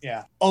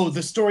 Yeah. Oh,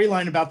 the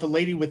storyline about the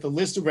lady with the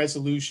list of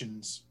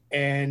resolutions.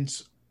 And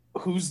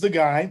who's the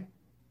guy?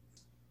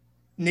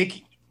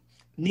 Nick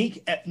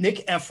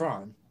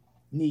Efron.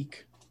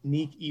 Nick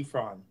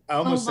Efron. I Oh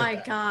almost said my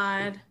that.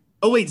 God.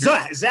 Oh wait,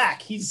 Zach.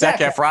 He's Zac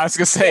Efron. I was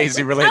gonna say, is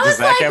he related I to was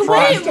Zac like, Efron?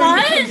 wait,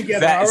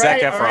 what?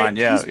 Zac Efron,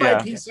 yeah, Piece by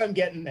yeah. piece, I'm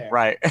getting there.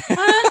 Right.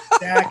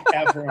 Zac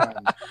Efron.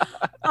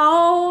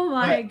 Oh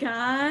my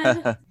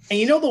God. And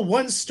you know the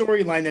one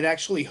storyline that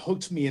actually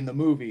hooked me in the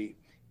movie,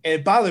 and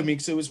it bothered me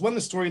because it was one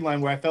of the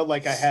storyline where I felt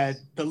like I had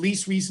the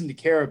least reason to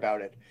care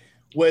about it,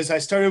 was I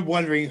started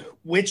wondering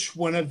which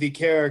one of the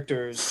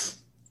characters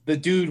the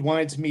dude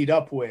wanted to meet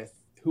up with,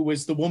 who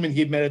was the woman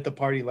he'd met at the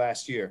party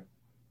last year.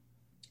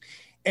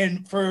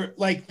 And for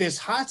like this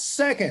hot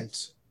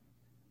second,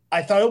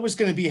 I thought it was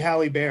going to be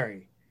Halle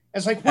Berry. I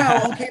was like,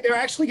 wow, okay, they're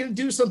actually going to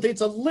do something. It's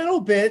a little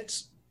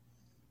bit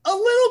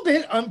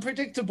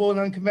unpredictable and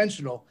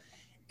unconventional.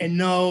 And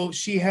no,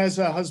 she has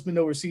a husband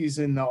overseas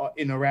in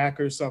Iraq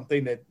or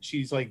something that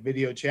she's like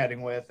video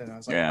chatting with. And I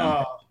was like,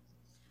 Yeah.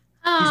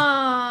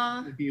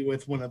 Aw, to be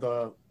with one of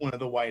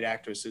the white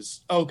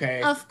actresses.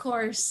 Okay, of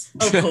course.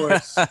 of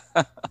course.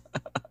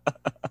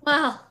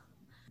 Well,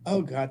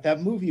 Oh God,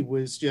 that movie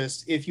was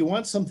just, if you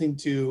want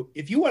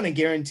to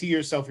guarantee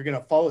yourself you're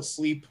gonna fall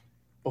asleep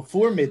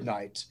before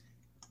midnight,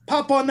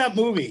 pop on that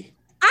movie.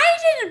 I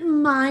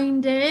didn't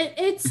mind it.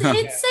 It's a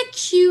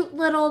cute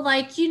little,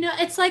 like,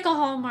 it's like a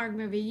Hallmark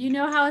movie. You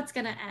know how it's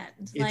gonna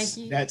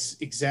end. That's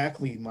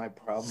exactly my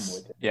problem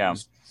with it. Yeah.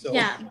 So,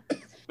 Yeah.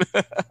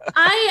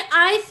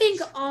 I think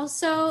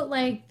also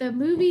like the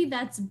movie and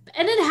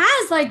it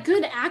has like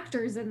good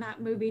actors in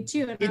that movie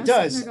too. And I It was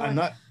does. sitting there I'm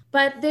going, not.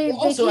 But they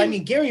Also, came, I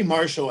mean, Gary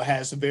Marshall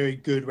has a very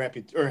good had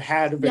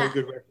a very Yeah.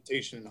 good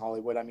reputation in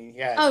Hollywood. I mean, he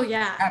had oh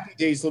yeah, Happy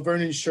Days,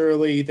 Laverne and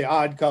Shirley, The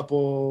Odd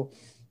Couple.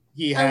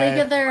 He A had,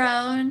 League of Their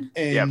Own.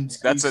 Yeah, and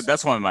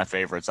that's one of my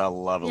favorites. I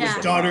love it. Yeah.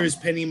 his daughter is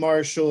Penny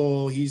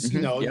Marshall. He's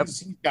Mhm, yep.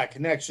 he's got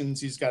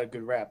connections. He's got a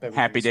good rap.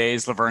 Happy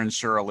Days, Laverne and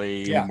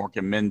Shirley, Yeah. Mork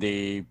and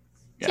Mindy.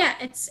 Yeah,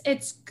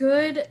 it's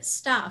good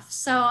stuff.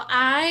 So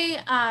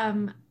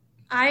the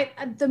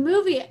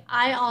movie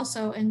I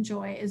also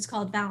enjoy is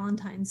called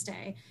Valentine's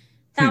Day.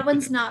 That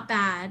one's not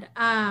bad.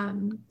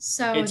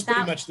 So It's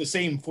pretty much the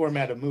same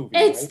format of movie.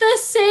 it's right? the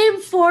same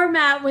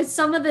format with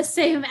some of the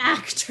same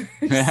actors.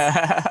 it's But kind of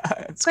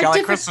like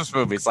different- Christmas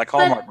movies, like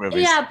Hallmark But,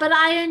 movies. yeah, but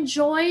I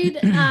enjoyed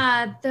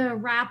the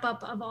wrap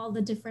up of all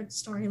the different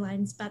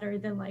storylines better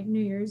than like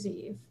New Year's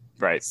Eve.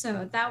 Right.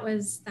 So that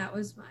was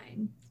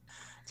mine.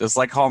 Just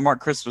like Hallmark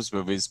Christmas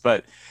movies.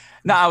 But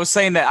no, I was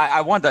saying that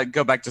I wanted to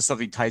go back to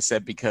something Ty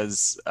said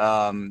because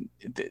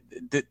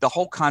the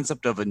whole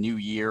concept of a new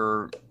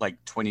year,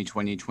 like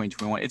 2020,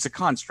 2021, it's a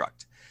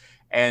construct.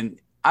 And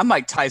I'm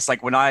like Tice,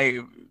 like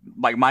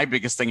my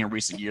biggest thing in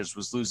recent years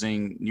was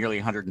losing nearly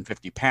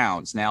 150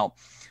 pounds. Now,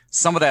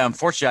 some of that,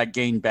 unfortunately, I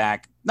gained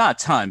back,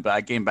 not a ton, but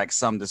I gained back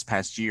some this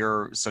past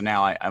year. So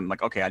now I'm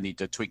like, okay, I need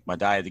to tweak my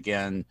diet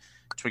again,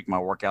 tweak my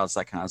workouts,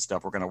 that kind of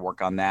stuff. We're going to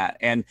work on that.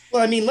 And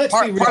well, I mean, let's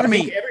be real. part I of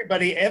think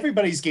me,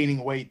 everybody's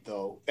gaining weight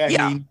though. I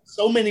Yeah. mean,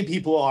 so many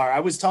people are. I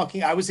was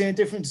in a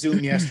different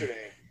Zoom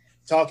yesterday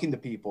talking to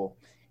people,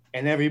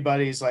 and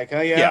everybody's like,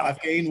 oh yeah,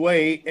 I've gained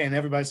weight. And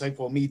everybody's like,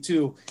 well, me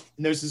too.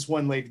 And there's this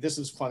one lady, this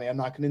is funny. I'm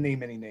not going to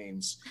name any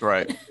names.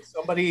 right.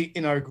 Somebody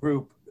in our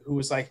group who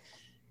was like,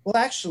 well,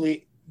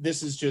 actually,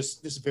 this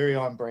is very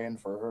on brand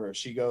for her.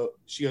 She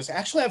goes,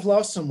 actually, I've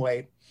lost some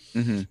weight.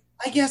 Mm-hmm.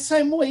 I guess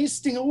I'm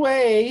wasting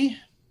away.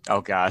 Oh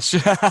gosh.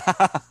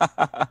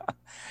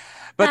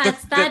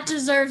 That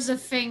deserves a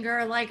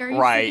finger. Like, are you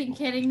Right. freaking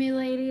kidding me,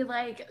 lady?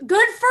 Like,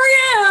 good for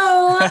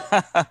you.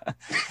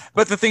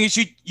 But the thing is,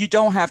 you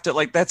don't have to,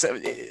 like,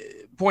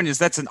 point is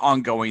that's an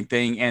ongoing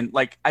thing. And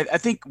like, I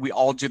think we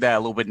all do that a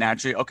little bit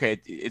naturally. Okay,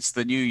 it's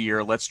the new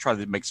year. Let's try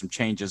to make some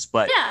changes.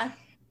 But Yeah.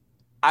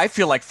 I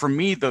feel like for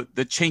me,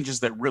 the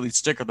changes that really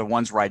stick are the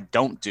ones where I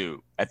don't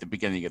do at the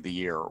beginning of the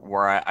year,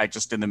 where I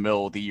just in the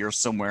middle of the year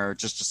somewhere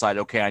just decide,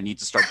 okay, I need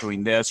to start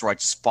doing this, or I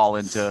just fall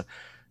into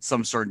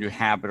some sort of new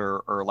habit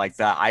or like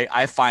that.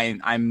 I find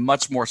I'm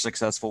much more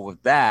successful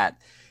with that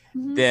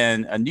Mhm.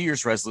 than a New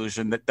Year's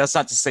resolution. That's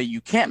not to say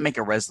you can't make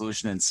a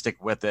resolution and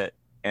stick with it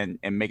and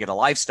make it a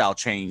lifestyle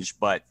change,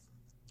 but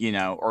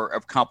or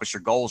accomplish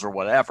your goals or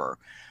whatever.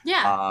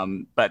 Yeah.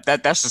 But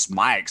that's just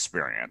my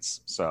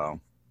experience. So.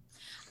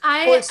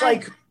 Well, it's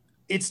like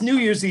it's New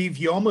Year's Eve.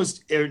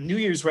 New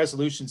Year's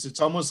resolutions. It's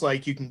almost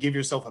like you can give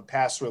yourself a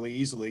pass really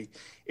easily.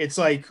 It's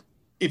like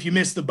if you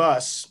miss the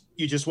bus,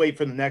 you just wait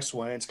for the next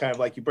one. It's kind of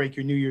like you break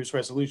your New Year's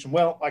resolution.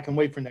 Well, I can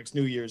wait for next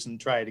New Year's and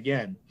try it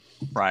again.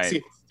 Right. See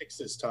if it sticks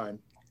this time.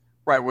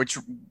 Right.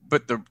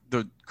 But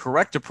the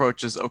correct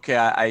approach is, okay,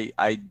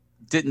 I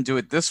didn't do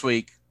it this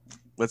week.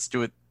 Let's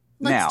do it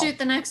now. Let's do it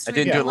the next week. I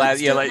didn't do it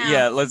last.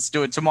 Let's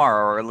do it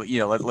tomorrow, or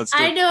let's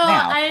do it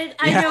now.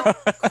 I know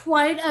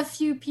quite a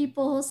few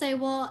people who say,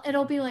 well,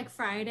 it'll be like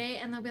Friday,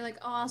 and they'll be like,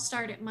 oh, I'll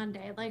start it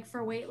Monday, like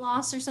for weight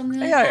loss or something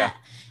like that. Yeah.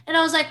 And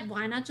I was like,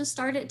 why not just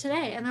start it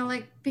today? And they're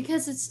like,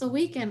 because it's the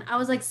weekend. I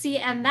was like, see,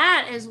 and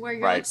that is where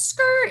you're like,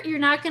 skirt, you're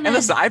not gonna. And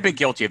listen, I've been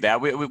guilty of that.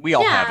 We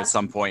all have at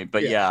some point,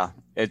 but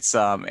it's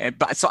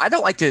but so I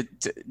don't like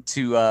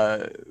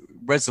to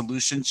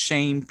resolution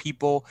shame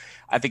people.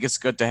 I think it's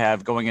good to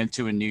have going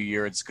into a new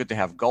year. It's good to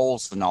have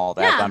goals and all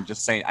that. Yeah. But I'm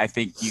just saying, I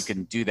think you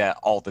can do that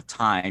all the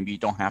time. You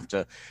don't have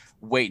to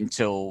wait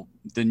until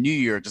the new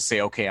year to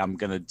say, okay, I'm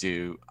gonna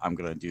do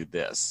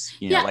this.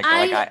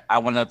 I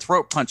want to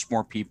throat punch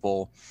more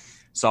people,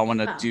 so I want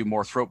to do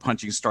more throat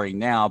punching starting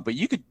now. But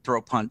you could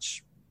throat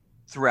punch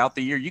throughout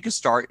the year. You could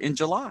start in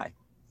July.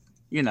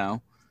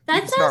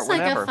 That sounds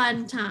like a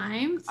fun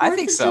time. I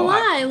think so.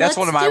 That's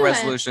one of my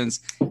resolutions.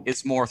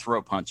 It's more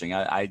throat punching.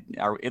 I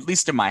at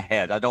least in my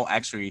head. I don't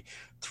actually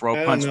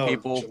throat punch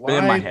people, but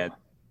in my head.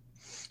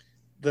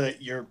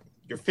 Your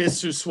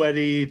fists are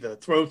sweaty. The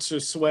throats are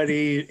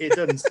sweaty. It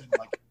doesn't seem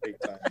like a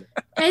great time.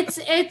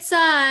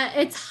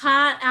 It's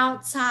hot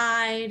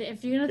outside.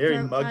 If you're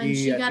gonna throat punch,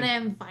 you gotta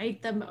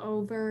invite them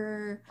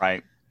over.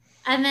 Right.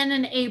 And then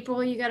in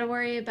April, you got to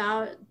worry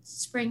about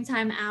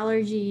springtime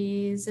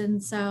allergies.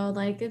 And so,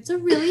 like, it's a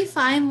really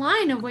fine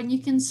line of when you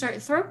can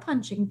start throat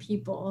punching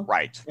people.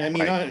 Right. I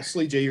mean,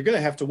 honestly, Jay, you're going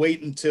to have to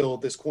wait until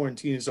this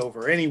quarantine is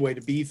over anyway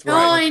to be thrown.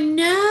 Oh, I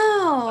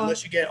know.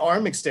 Unless you get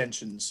arm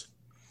extensions.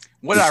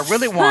 What I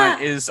really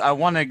want is I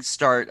want to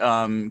start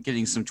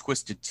getting some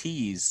twisted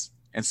teas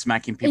and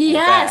smacking people with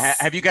that.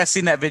 Have you guys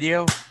seen that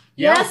video?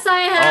 Yes,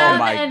 I have. Oh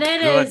my and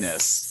it goodness.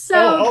 is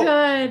so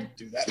good.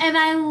 Do that. And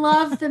I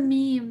love the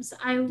memes.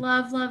 I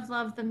love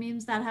the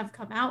memes that have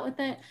come out with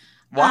it.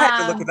 Well, I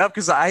had to look it up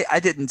because I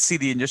didn't see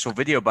the initial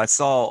video, but I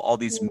saw all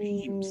these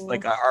memes.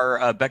 Like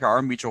our Becca,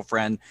 our mutual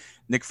friend,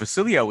 Nick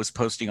Facilio was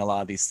posting a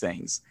lot of these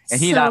things.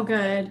 And he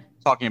good.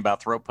 Talking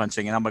about throat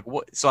punching. And I'm like,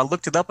 what? So I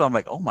looked it up and I'm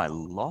like, oh my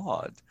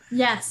Lord.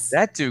 Yes.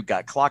 That dude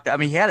got clocked. I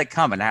mean, he had it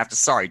coming. I have to,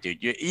 sorry,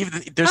 dude.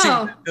 Even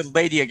the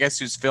lady, I guess,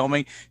 who's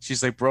filming,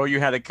 she's like, bro, you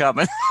had it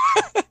coming.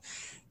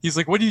 He's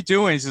like, what are you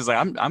doing? She's like,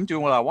 I'm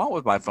doing what I want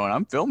with my phone.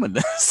 I'm filming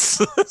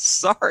this.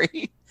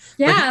 Sorry.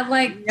 Yeah,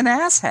 like an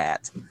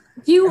asshat.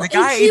 The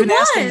guy even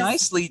asked him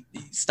nicely,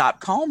 stop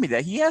calling me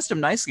that. He asked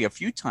him nicely a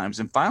few times,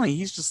 and finally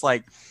he's just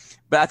like,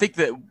 but I think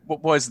that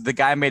what was the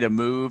guy made a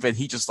move and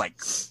he just like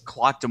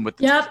clocked him with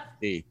the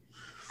TV.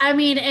 I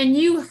mean, and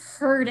you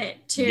heard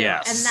it too.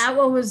 Yes. And that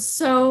one was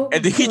so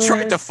And then he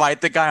tried to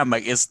fight the guy. I'm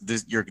like,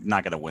 you're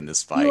not going to win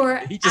this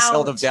fight. He just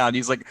held him down.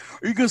 He's like,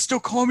 are you going to still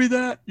call me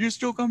that? You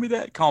still call me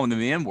that? Calling him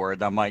the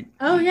N-word. I'm like,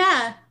 oh,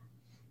 yeah.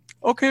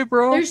 Okay,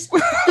 bro. There's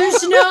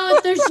no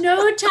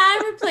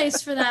time or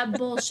place for that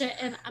bullshit.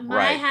 And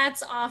my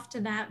hat's off to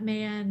that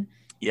man.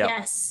 Yep.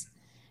 Yes.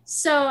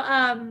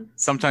 So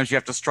sometimes you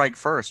have to strike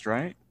first,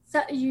 right?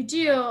 So you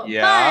do,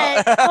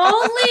 yeah. But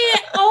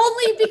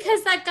only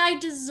because that guy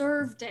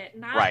deserved it,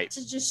 not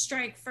to just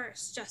strike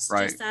first, just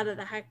out of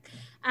the heck.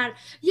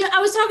 Yeah,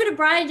 I was talking to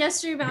Brian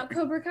yesterday about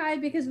Cobra Kai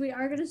because we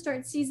are going to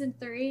start season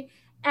 3,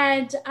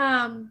 and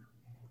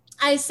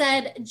I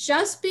said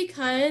just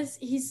because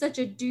he's such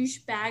a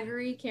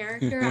douchebaggery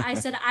character, I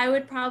said I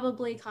would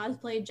probably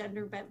cosplay a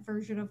gender bent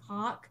version of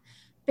Hawk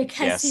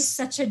because he's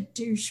such a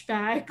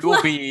douchebag.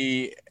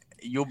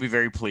 You'll be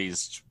very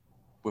pleased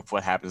with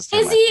what happens to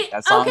him. Is he?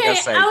 That's all I'm gonna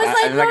say.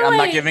 I'm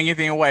not giving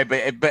anything away, but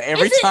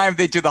every time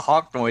they do the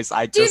hawk noise,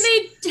 I just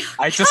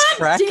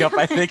crack up.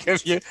 I think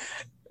of you.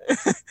 Does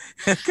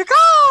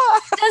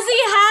he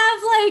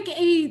have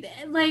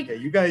Yeah,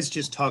 you guys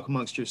just talk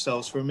amongst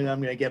yourselves for a minute. I'm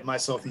gonna get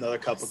myself another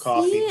cup of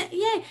coffee.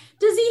 Yeah.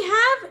 Does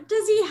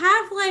he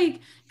have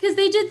like, because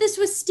they did this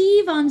with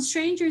Steve on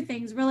Stranger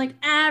Things, where like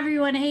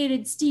everyone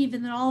hated Steve,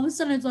 and then all of a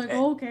sudden it's like,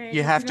 okay,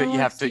 you have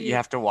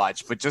to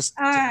watch, but just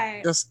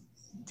because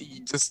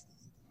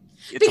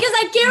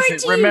I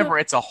guarantee you, remember,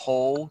 it's a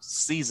whole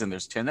season.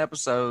 There's 10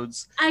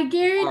 episodes. I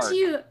guarantee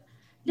you.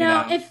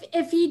 Now,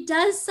 if he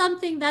does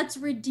something that's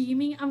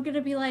redeeming, I'm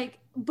gonna be like,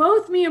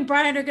 both me and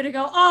Brian are gonna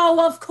go,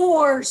 oh, of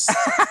course.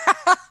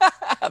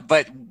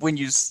 But when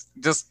you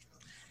just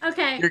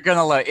okay, you're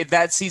gonna love it.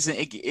 That season.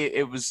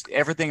 It was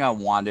everything I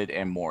wanted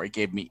and more. It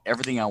gave me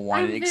everything I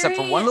wanted, except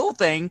for one little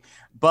thing.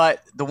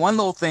 But the one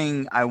little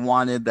thing I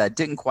wanted that I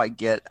didn't quite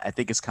get, I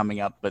think is coming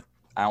up, but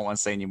I don't want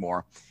to say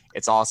anymore.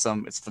 It's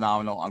awesome. It's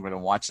phenomenal. I'm going to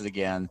watch it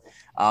again.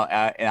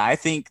 And I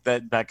think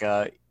that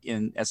Becca,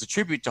 as a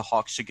tribute to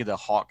Hawk, should get a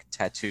hawk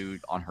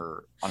tattooed on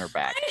her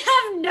back.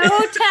 I have no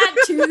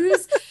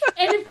tattoos.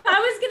 And if I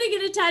was going to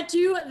get a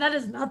tattoo, that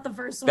is not the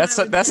first one.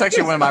 That's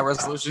actually one of my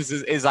resolutions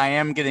is I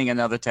am getting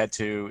another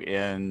tattoo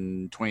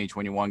in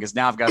 2021, because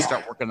now I've got to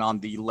start working on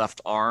the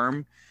left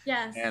arm.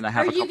 Yes. And I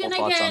have a couple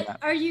thoughts on that.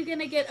 Are you going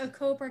to get a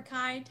Cobra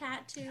Kai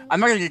tattoo? I'm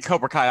not going to get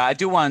Cobra Kai. I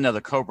do want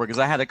another Cobra, because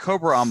I had a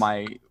Cobra on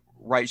my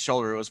right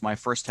shoulder. It was my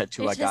first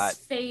tattoo I got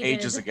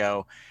ages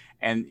ago,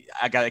 and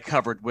I got it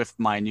covered with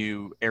my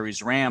new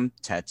Aries Ram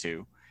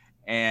tattoo.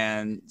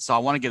 And so I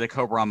want to get a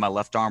Cobra on my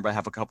left arm, but I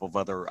have a couple of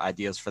other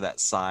ideas for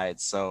that side.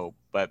 So,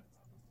 but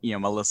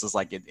Melissa's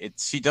like,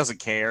 she doesn't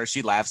care.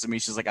 She laughs at me.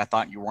 She's like, I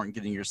thought you weren't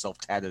getting yourself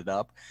tatted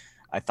up.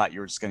 I thought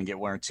you were just going to get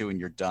one or two and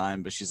you're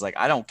done. But she's like,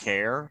 I don't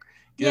care.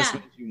 Get as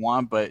much as you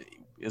want, but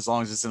as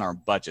long as it's in our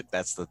budget,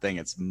 that's the thing.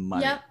 It's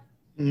money. Yep.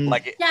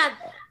 Like, yeah,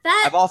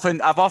 I've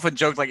often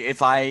joked, like,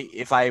 if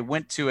I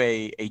went to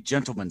a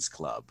gentleman's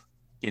club,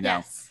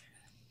 yes,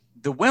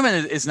 the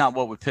women is not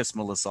what would piss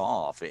Melissa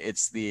off.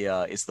 It's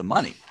the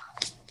money.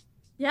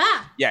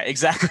 Yeah. Yeah,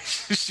 exactly.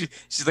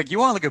 She's like, you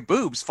want to look at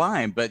boobs,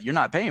 fine, but you're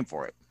not paying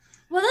for it.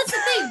 Well, that's the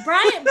thing.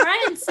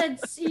 Brian said,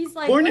 he's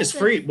like, porn is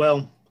free.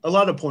 Well, a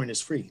lot of porn is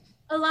free.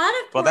 A lot of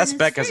porn. Well, that's is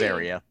Becca's free.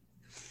 area.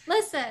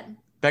 Listen,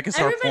 Becca's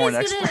our porn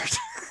expert.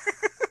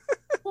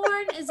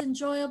 Porn is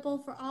enjoyable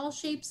for all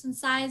shapes and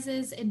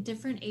sizes and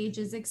different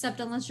ages,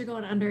 except unless you're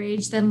going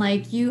underage, then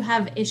like you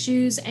have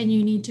issues and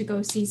you need to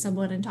go see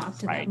someone and talk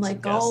to them.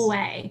 Like, go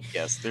away.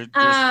 Yes,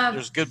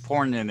 there's good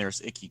porn and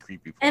there's icky,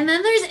 creepy porn. And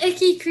then there's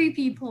icky,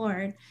 creepy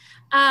porn.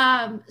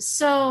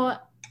 So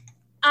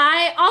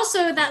I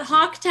also, that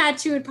hawk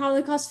tattoo would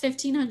probably cost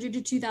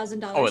 $1,500 to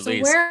 $2,000. Oh, at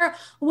least.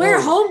 Where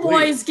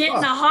homeboys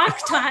getting a hawk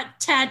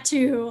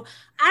tattoo?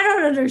 I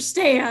don't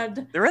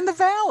understand. They're in the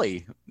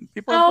valley.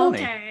 People are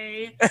funny.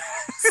 Okay.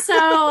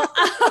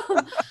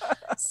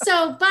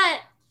 But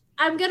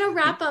I'm gonna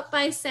wrap up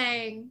by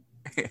saying,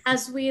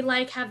 as we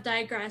have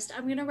digressed,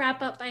 I'm gonna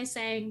wrap up by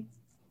saying,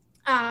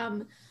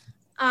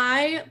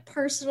 I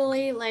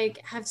personally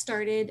have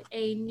started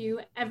a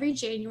new, every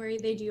January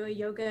they do a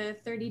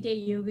 30-day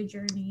yoga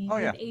journey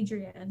with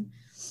Adrienne.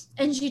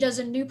 And she does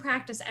a new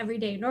practice every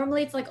day.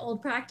 Normally it's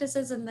old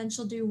practices and then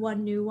she'll do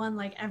one new one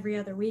every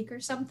other week or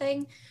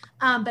something.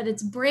 But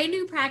it's brand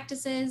new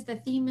practices. The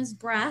theme is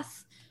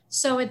breath.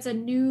 So it's a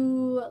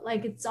new,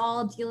 it's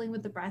all dealing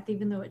with the breath,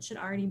 even though it should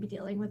already be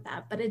dealing with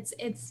that. But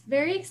it's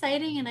very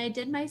exciting. And I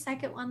did my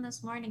second one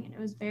this morning and it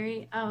was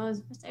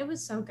it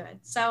was so good.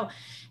 So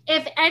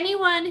if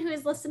anyone who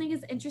is listening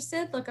is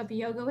interested, look up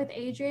Yoga with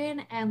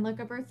Adrienne and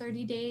look up her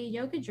 30-day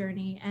yoga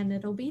journey and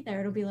it'll be there.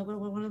 It'll be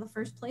one of the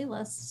first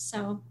playlists.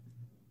 So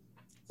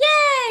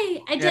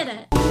yay! I did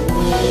it.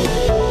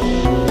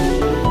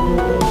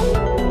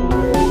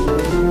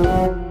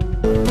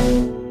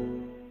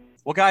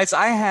 Well, guys,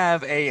 I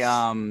have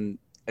a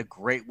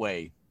great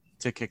way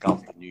to kick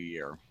off the new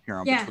year here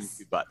on Between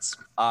Two Butts.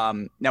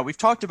 Now, we've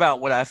talked about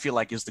what I feel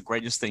like is the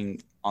greatest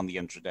thing on the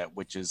internet,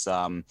 which is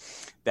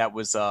that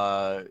was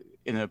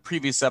in a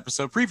previous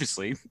episode.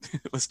 Previously,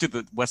 let's do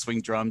the West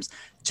Wing drums.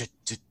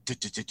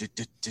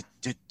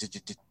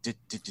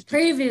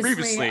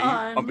 Previously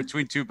on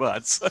Between Two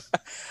Butts.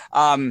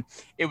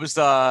 It was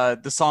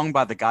the song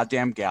by the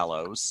Goddamn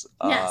Gallows.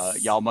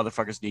 Y'all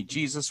motherfuckers need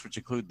Jesus, which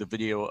include the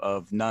video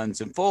of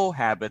nuns in full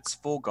habits,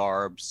 full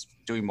garbs,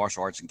 doing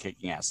martial arts and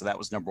kicking ass. So that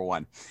was number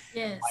one.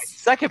 Yes. My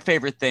second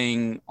favorite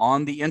thing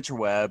on the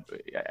interweb,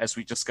 as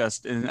we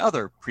discussed in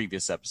another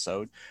previous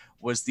episode,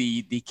 was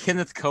the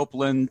Kenneth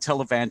Copeland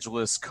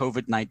televangelist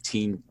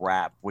COVID-19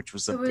 rap, which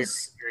was very,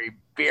 very,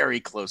 very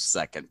close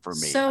second for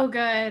me. So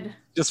good.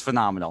 Just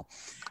phenomenal.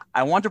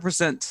 I want to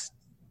present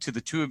to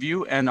the two of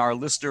you and our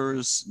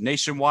listeners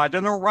nationwide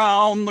and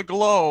around the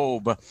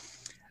globe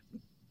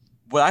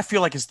what I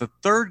feel like is the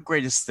third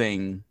greatest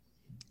thing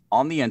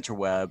on the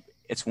interweb.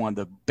 It's one of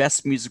the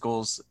best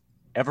musicals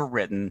ever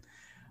written.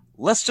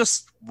 let's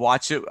just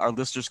watch it. Our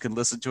listeners can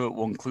listen to it.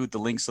 We'll include the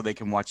link so they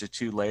can watch it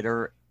too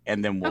later,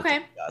 and then we'll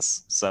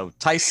discuss. So,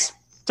 Tice,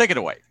 take it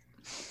away.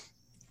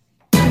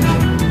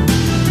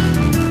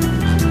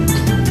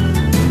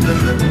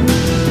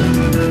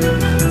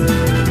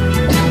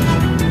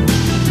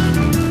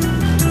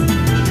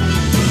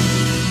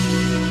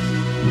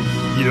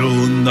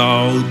 You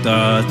know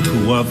the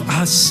two of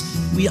us,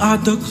 we are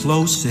the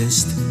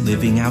closest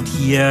living out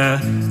here.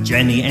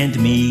 Jenny and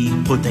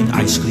me putting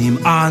ice cream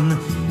on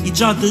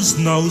each other's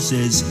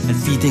noses and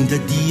feeding the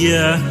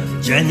deer.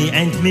 Jenny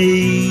and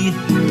me,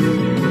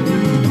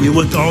 we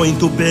were going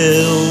to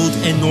build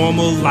a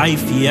normal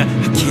life here,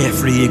 a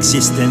carefree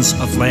existence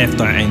of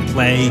laughter and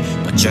play.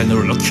 But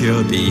General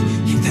Kirby,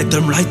 he led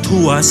them right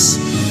to us,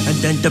 and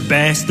then the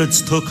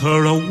bastards took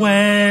her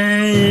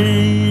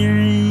away.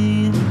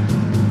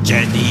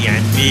 Jenny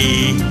and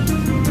me.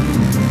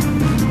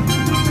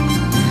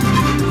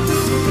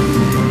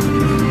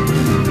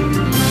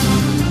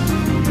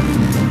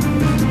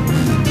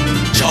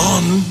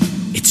 John,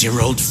 it's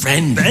your old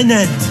friend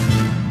Bennett.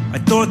 I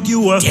thought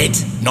you were dead.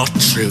 Not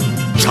true,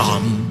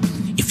 John.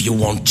 If you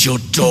want your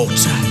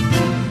daughter,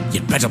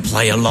 you'd better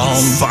play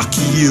along. Fuck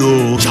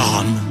you,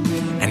 John.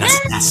 An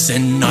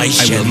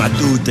assassination. I will not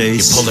do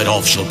this. You pull it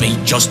off, she'll be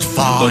just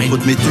fine. Don't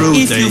put me through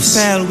If this. you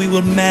fail, we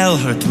will mail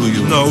her to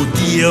you. No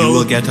deal. You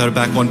will get her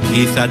back one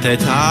piece at a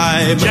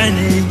time.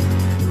 Jenny.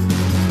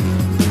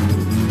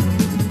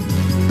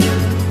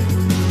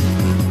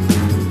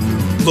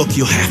 Look,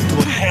 you have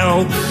to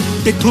help.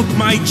 They took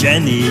my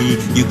Jenny.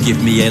 You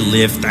give me a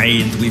lift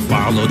and we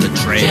follow the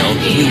trail.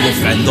 We will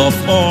fend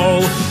off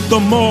all the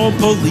mall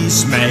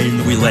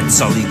policemen. We let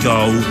Sully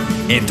go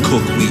and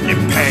Cook we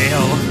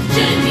impale.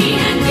 Jenny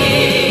and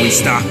me. We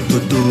stop to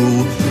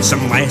do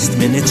some last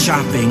minute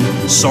shopping.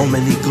 So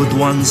many good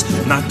ones,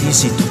 not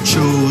easy to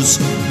choose.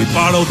 We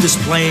borrow this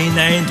plane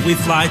and we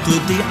fly to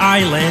the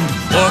island.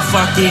 Or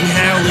fucking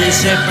hell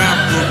is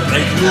about to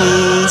break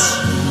loose.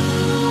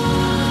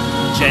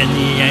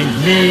 Jenny and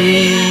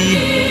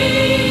me.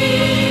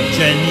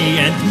 Jenny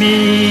and me.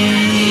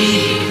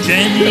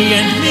 Jenny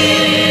and me.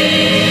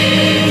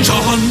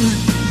 John,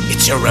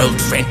 it's your old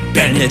friend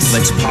Bennett.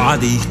 Let's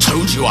party.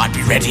 Told you I'd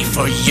be ready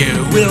for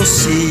you. We'll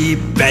see,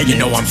 Bennett. You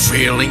know I'm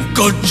feeling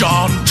good,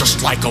 John,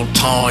 just like old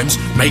times,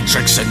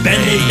 Matrix and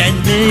Bennett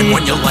and me. And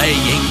when you're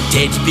laying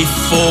dead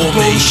before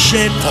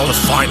Bullshit. me, I'll have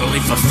finally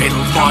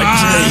fulfilled my Come on,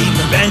 dream.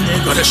 Bennett.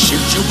 I'm gonna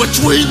shoot you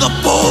between the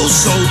balls.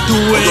 So do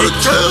I'm it. gonna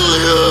kill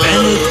you.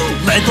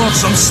 Bennett, let off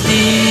some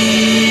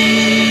steam.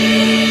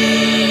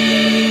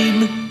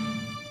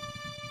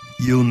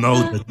 You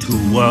know the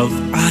two of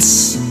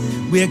us.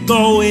 We're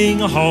going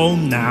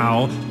home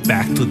now,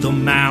 back to the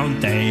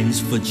mountains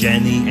for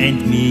Jenny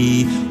and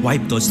me.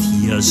 Wipe those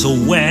tears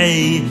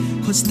away,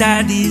 'cause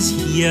Daddy's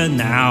here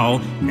now.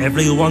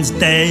 Everyone's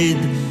dead,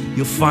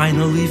 you're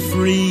finally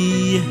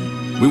free.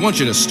 We want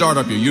you to start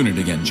up your unit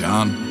again,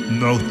 John.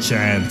 No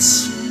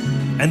chance.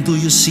 And do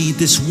you see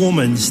this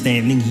woman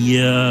standing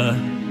here?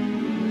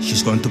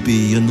 She's going to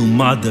be your new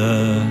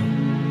mother.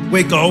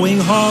 We're going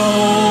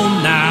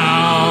home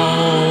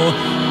now,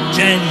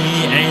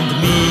 Jenny and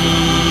me.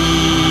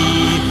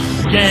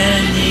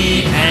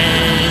 Jenny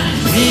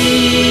and me.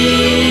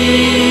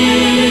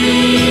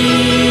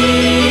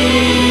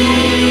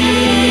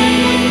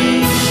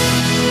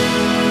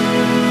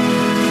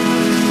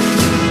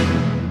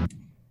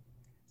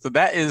 So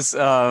that is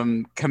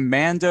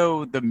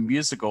Commando the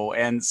musical.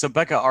 And so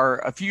Becca,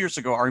 a few years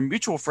ago, our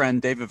mutual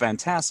friend David Van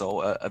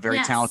Tassel, a very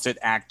talented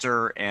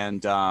actor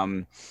and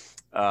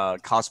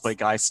cosplay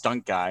guy,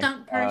 stunt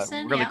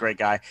person, really great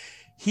guy.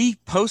 He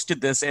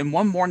posted this, and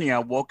one morning I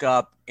woke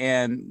up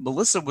and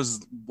Melissa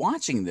was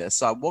watching this.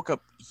 So I woke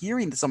up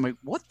hearing this. I'm like,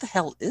 what the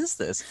hell is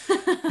this?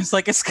 He's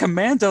like, it's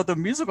Commando the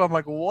musical. I'm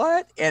like,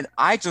 what? And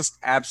I just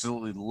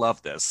absolutely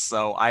love this.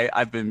 So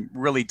I've been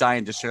really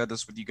dying to share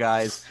this with you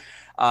guys.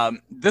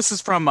 This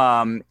is from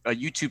a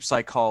YouTube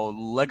site called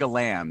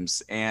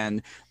Legalams,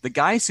 and the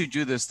guys who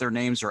do this, their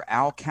names are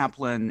Al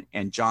Kaplan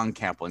and John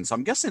Kaplan. So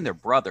I'm guessing they're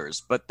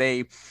brothers, but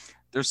their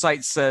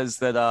site says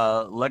that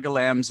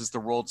Legalams is the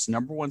world's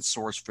 #1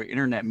 source for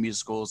internet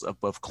musicals of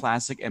both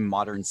classic and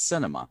modern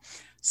cinema.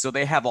 So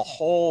they have a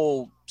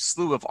whole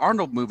slew of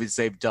Arnold movies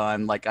they've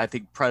done, like I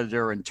think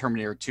Predator and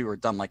Terminator 2 are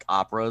done like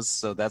operas.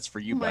 So that's for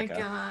you, Becca.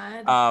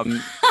 My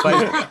God.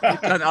 But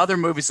they've done other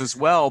movies as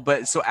well.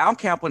 But so Al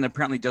Kaplan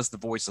apparently does the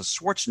voice of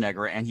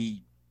Schwarzenegger, and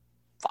he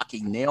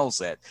fucking nails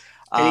it.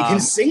 And he can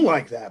sing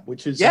like that,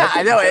 which is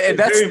I know, and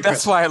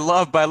that's why I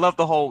love. But I love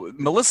the whole.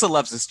 Melissa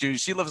loves this dude.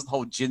 She loves the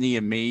whole Ginny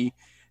and me.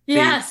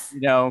 Yes.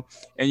 Thing,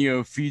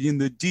 and feeding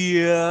the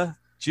deer,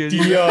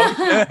 Ginny.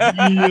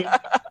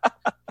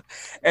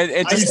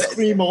 and just ice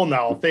cream on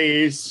our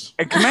face.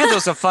 And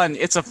Commando's a fun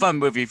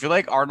movie. If you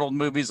like Arnold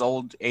movies,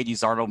 old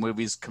 80s Arnold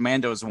movies,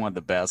 Commando is one of the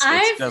best.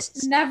 I've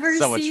never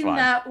seen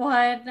that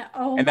one.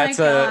 Oh, and that's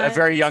God. a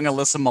very young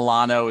Alyssa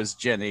Milano as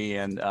Ginny,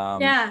 and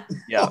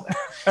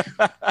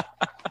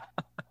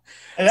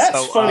And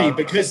that's funny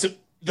because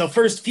the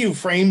first few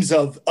frames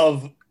of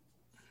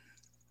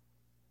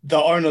the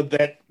Arnold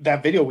that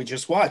video we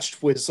just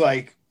watched was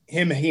like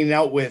him hanging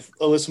out with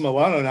Alyssa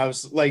Milano, and I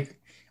was like,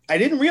 I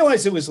didn't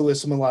realize it was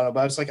Alyssa Milano, but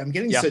I was like, I'm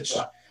getting such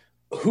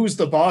Who's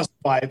the Boss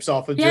vibes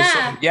off of just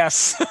like,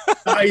 yes,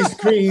 the ice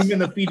cream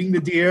and the feeding the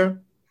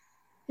deer.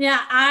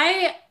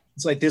 Yeah,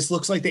 it's like this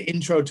looks like the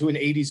intro to an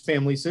 80s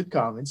family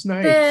sitcom. It's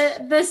nice.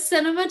 The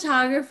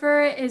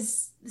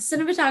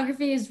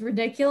cinematography is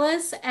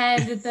ridiculous,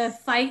 and the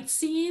fight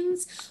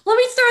scenes. Let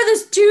me throw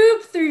this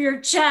tube through your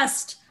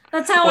chest.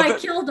 That's how I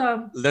killed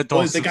him. The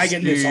guy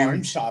getting his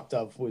arm chopped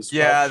up was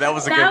that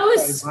was a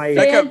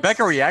good.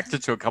 Becca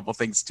reacted to a couple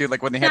things too,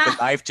 like when they had the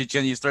knife to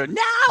Jenny's throat.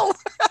 No.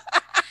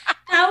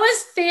 That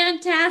was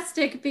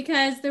fantastic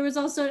because there was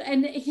also,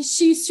 and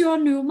she's your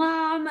new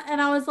mom,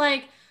 and I was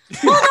like,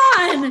 hold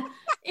on,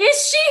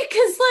 is she?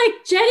 Because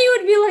like Jenny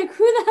would be like,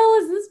 who the hell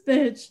is this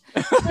bitch?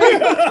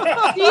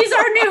 Like, she's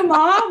our new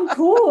mom.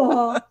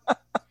 Cool,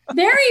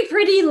 very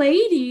pretty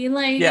lady.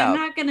 Like I'm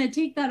not gonna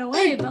take that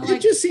away, but like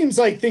it just seems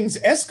like things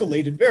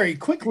escalated very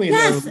quickly in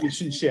their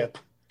relationship.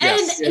 And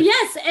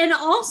and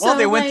also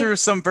they went through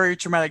some very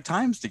traumatic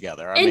times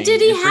together. I mean,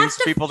 did he have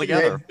to people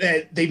together?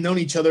 They've known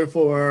each other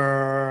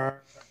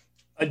for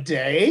a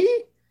day.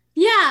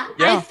 Yeah.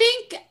 I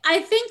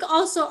think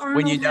also Arnold.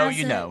 When you know,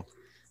 you know.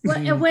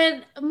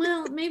 When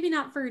maybe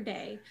not for a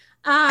day.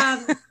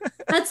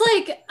 That's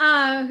like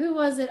who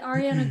was it?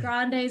 Ariana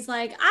Grande's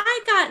like, I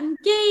got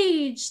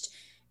engaged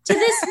to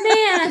this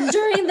man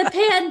during the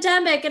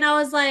pandemic, and I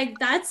was like,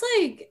 that's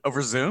like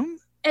over Zoom.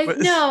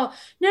 No.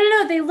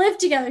 They lived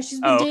together. She's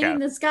been dating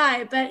this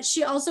guy, but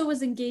she also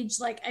was engaged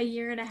like a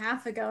year and a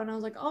half ago. And I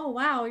was like, oh,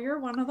 wow, you're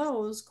one of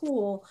those.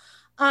 Cool.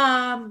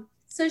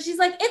 So she's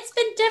like, it's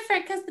been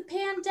different because the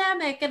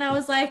pandemic. And I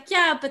was like,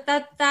 yeah, but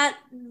that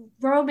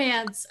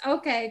romance.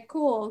 Okay,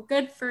 cool.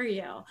 Good for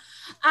you.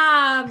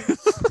 But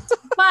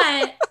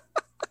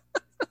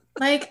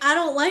like, I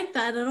don't like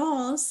that at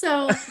all.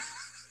 So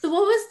what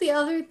was the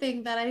other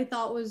thing that I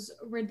thought was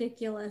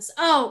ridiculous?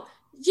 Oh,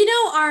 you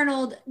know,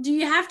 Arnold, do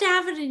you have to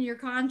have it in your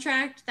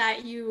contract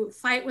that you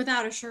fight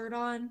without a shirt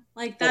on?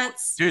 Like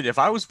that's dude, if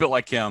I was built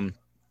like him.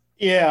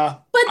 Yeah.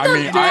 But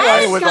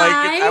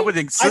I would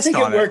insist I think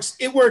on it works.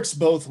 It works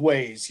both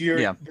ways.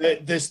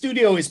 The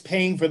studio is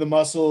paying for the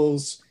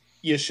muscles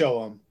you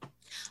show them.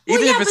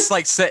 Even if it's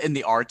like set in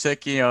the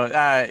Arctic, don't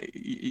have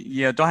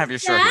your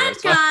shirt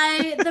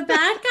here. The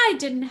bad guy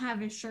didn't have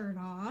his shirt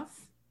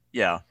off.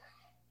 Yeah.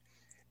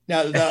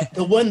 Now,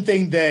 the one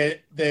thing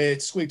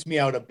that squeaked me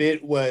out a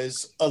bit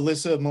was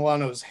Alyssa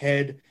Milano's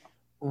head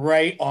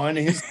right on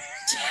his...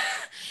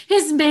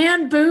 his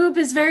man boob,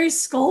 his very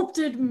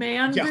sculpted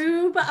man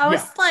boob. I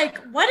was like,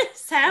 what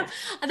is that?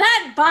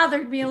 That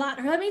bothered me a lot.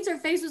 That means her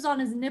face was on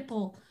his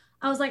nipple.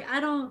 I was like,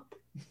 I don't...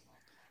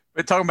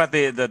 We're talking about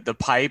the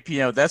pipe,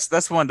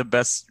 that's one of the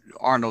best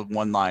Arnold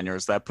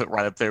one-liners that I put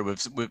right up there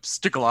with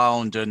stick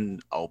around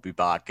and I'll be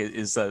back.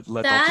 Is that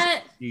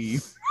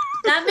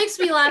that makes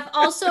me laugh.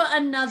 Also,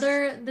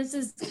 this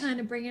is kind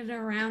of bringing it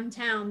around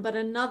town, but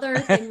another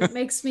thing that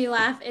makes me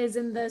laugh is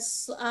in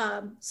this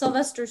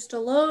Sylvester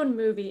Stallone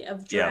movie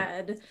of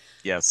Dread.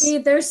 Yes.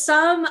 There's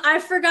I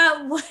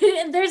forgot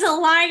there's a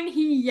line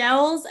he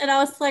yells, and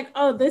I was like,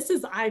 oh, this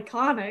is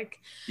iconic.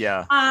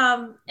 Yeah.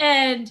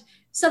 And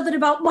something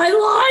about my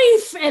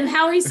life and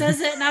how he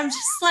says it, and I'm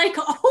just like,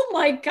 oh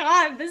my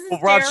god, this is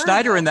Rob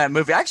Schneider in that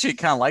movie. I actually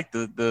kind of like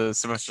the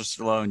Sylvester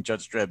Stallone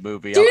Judge Dredd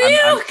movie. Do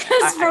you?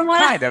 Because from what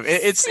kind of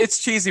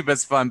it's cheesy but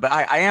it's fun. But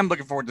I am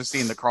looking forward to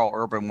seeing the Carl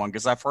Urban one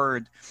because I've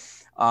heard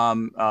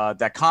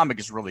that comic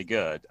is really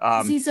good.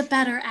 He's a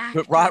better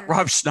actor. But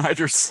Rob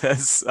Schneider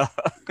says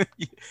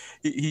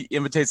he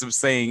imitates him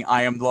saying,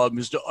 "I am law,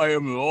 Mr. I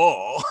am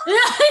law."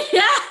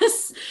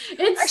 Yes,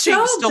 it's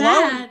actually so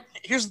bad.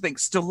 Here's the thing.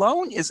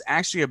 Stallone is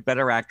actually a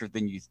better actor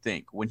than you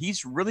think. When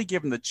he's really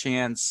given the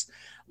chance,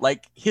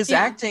 like his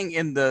acting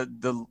in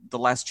the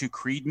last two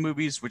Creed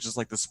movies, which is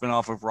like the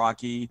spinoff of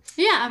Rocky,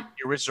 the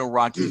original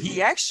Rocky,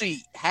 he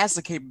actually has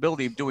the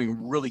capability of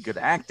doing really good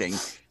acting.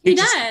 He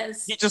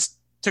just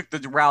took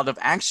the route of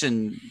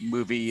action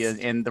movie,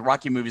 and the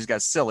Rocky movies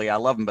got silly. I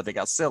love them, but they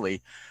got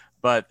silly.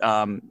 But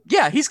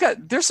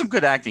there's some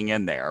good acting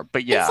in there.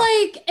 But yeah,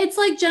 it's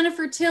like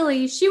Jennifer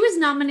Tilly. She was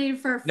nominated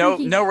for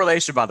no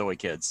relation, by the way,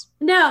 kids.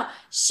 No,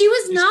 she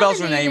was nominated. Spells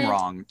her name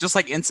wrong, just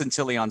like Ensign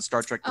Tilly on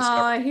Star Trek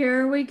Discovery. Oh,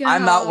 here we go.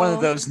 I'm not one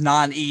of those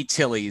non-E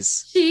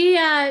Tillys. She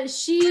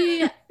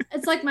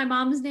it's like my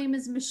mom's name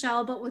is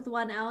Michelle, but with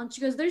one L, and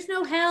she goes, "There's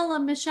no hell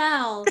in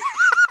Michelle."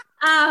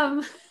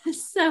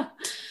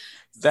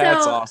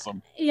 That's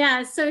awesome.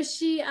 Yeah, so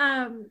she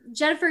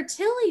Jennifer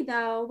Tilly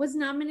though was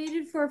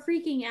nominated for a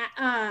freaking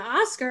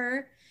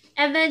Oscar,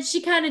 and then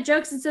she kind of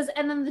jokes and says,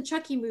 and then the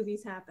Chucky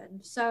movies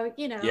happened. So,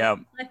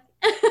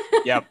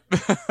 Yep.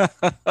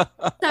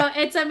 So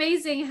it's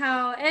amazing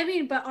how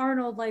but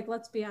Arnold, like,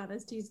 let's be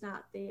honest, he's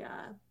not the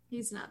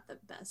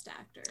best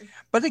actor.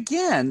 But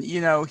again,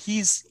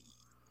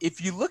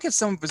 if you look at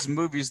some of his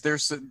movies,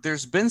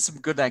 there's been some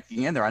good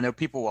acting in there. I know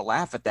people will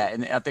laugh at that,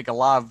 and I think a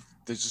lot of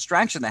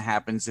distraction that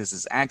happens is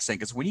his accent.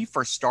 Because when he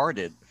first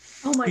started,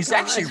 he's God.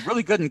 actually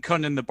really good in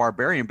Conan the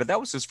Barbarian, but that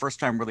was his first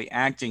time really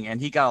acting,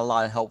 and he got a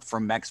lot of help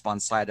from Max von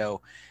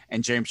Sydow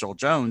and James Earl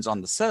Jones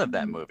on the set of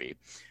that movie.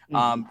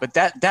 But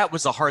that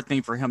was a hard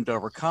thing for him to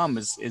overcome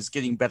is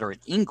getting better at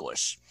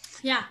English.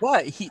 Yeah.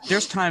 But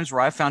there's times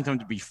where I found him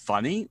to be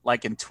funny,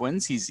 like in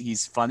Twins.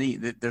 He's funny.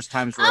 There's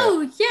times where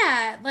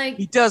like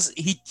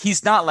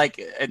he's not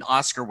like an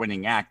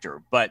Oscar-winning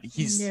actor, but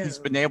he's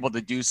been able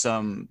to do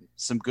some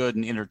good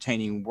and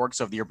entertaining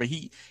works over the year. But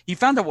he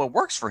found out what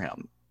works for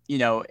him,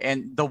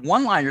 and the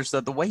one-liners,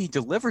 the way he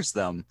delivers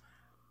them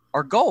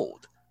are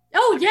gold.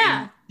 Oh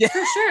yeah,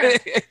 for sure.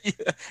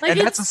 And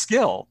that's a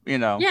skill,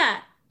 Yeah,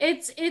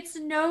 it's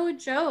no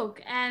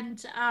joke,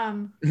 and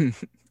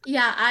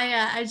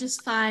I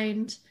just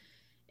find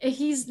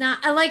he's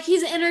not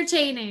he's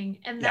entertaining,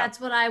 and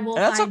that's what I will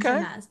find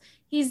him as.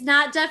 He's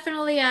not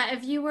definitely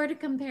if you were to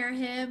compare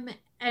him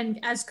and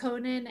as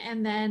Conan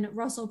and then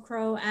Russell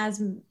Crowe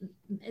as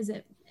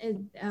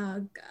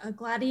a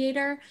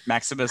Gladiator,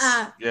 Maximus.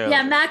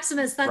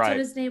 Maximus. That's what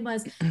his name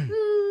was.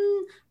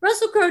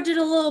 Russell Crowe did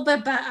a little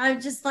bit, but I'm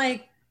just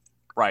like,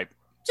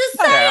 just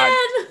saying.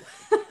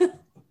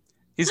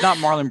 He's not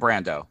Marlon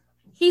Brando.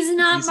 He's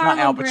not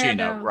Al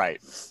Pacino.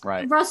 Brando.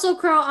 Right. Russell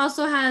Crowe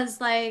also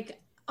has like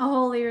a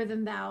holier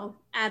than thou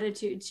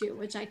attitude too,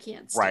 which I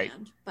can't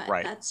stand. But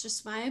that's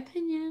just my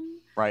opinion.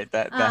 Right.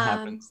 That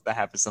happens. That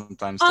happens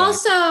sometimes.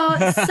 Also,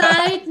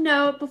 side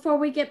note, before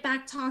we get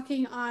back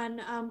talking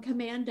on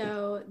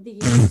Commando, the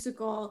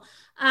musical,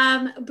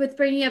 with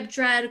bringing up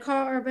Dredd,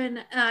 Carl Urban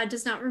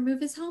does not remove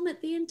his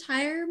helmet the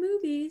entire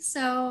movie.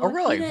 So oh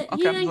really?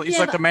 He's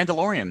like the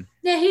Mandalorian.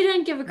 Yeah, he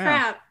didn't give a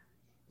crap.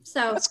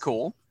 So that's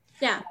cool.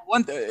 Yeah.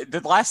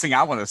 The last thing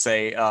I want to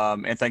say,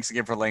 and thanks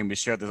again for letting me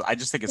share this. I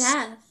just think it's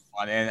fun,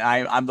 and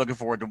I'm looking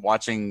forward to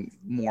watching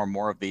more and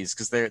more of these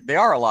because they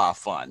are a lot of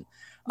fun.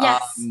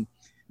 Yes.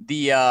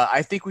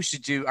 I think we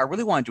should do. I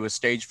really want to do a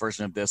stage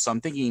version of this. So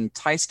I'm thinking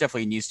Tice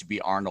definitely needs to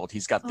be Arnold.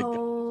 He's got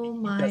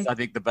I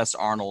think the best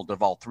Arnold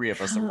of all three of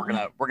us, and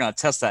we're gonna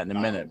test that in a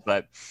minute.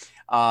 But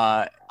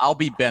I'll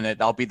be Bennett.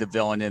 I'll be the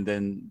villain, and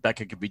then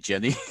Becca could be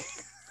Jenny.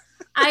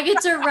 I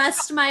get to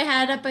rest my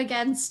head up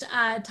against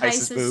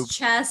Tice's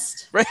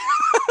chest. Right.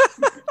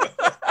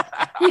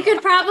 He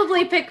could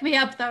probably pick me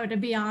up, though, to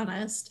be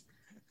honest.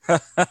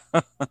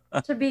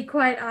 To be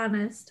quite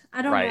honest.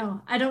 I don't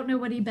know. I don't know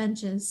what he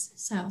benches.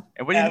 So,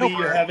 Abby,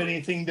 you have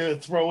anything to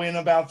throw in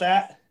about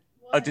that?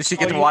 Oh, did she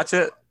get to watch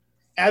it?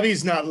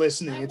 Abby's not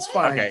listening. It's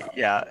fine. Okay,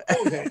 yeah.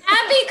 Okay.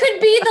 Abby could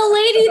be the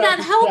lady that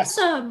helps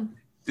him.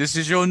 This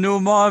is your new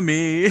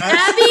mommy.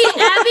 Abby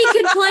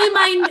could play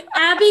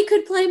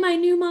my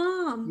new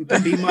mom. You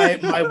can be my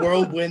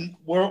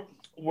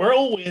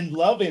whirlwind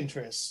love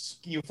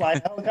interest. Can you fly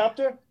a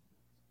helicopter?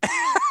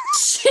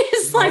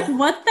 She's like,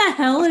 what the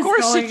hell is going on? Of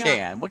course she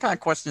can. What kind of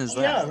question is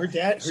that? Yeah, her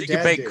dad. She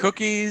can bake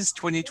cookies,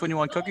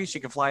 2021 cookies. She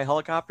can fly a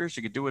helicopter.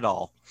 She could do it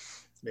all.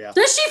 Yeah.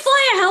 Does she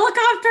fly a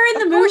helicopter in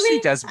the movie? Of course she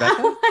does, Becca.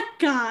 Oh my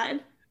god.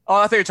 Oh,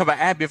 I thought you were talking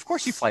about Abby. Of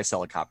course she flies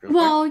helicopters.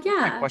 Well, What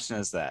kind yeah. of question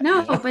is that?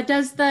 No, but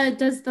does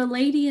the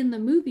lady in the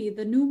movie,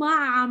 the new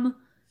mom,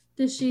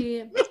 does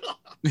she?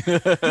 That's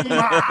as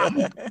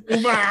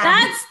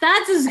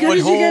good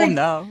as you're gonna.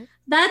 Now.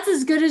 That's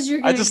as good as you're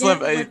gonna get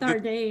love with our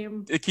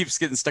game. It keeps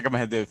getting stuck in my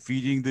head. They're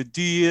feeding the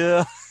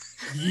deer.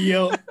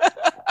 Yo.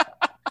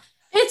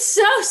 It's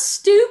so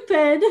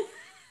stupid.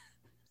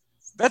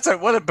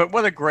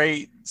 What a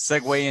great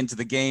segue into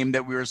the game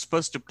that we were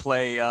supposed to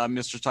play,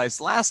 Mr.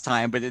 Tice, last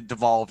time, but it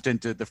devolved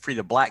into the Free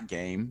to Black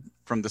game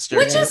from the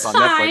Stereotypes on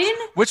fine.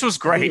 Netflix, which was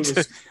great.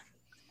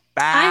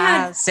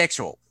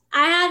 Bisexual.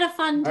 I had a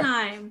fun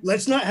time.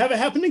 Let's not have it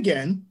happen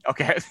again.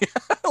 Okay,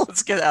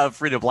 let's get out of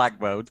Free to Black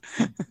mode.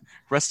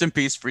 Rest in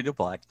peace, Free to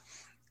Black.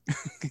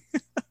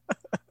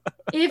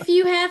 If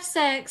you have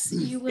sex,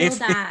 you will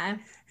die.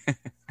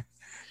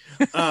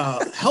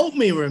 Help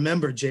me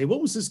remember, Jay.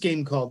 What was this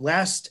game called?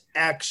 Last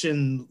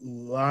Action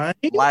Line?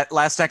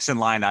 Last Action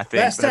Line, I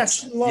think. Last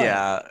Action Line.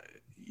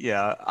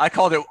 Yeah. I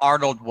called it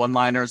Arnold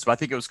One-Liners, but I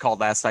think it was called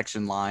Last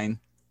Action Line.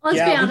 Let's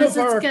be honest,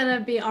 it's going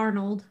to be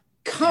Arnold.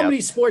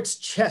 Comedy Sports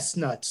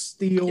Chestnuts,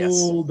 the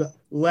old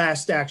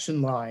Last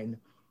Action Line.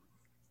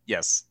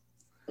 Yes.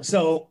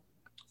 So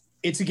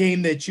it's a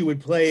game that you would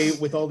play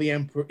with all the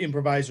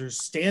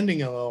improvisers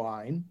standing in a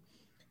line,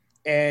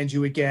 and you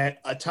would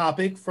get a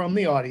topic from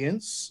the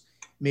audience,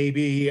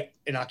 maybe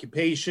an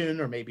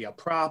occupation or maybe a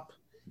prop,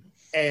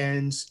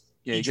 and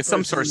you get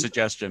some sort of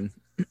suggestion.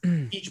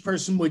 Each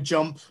person would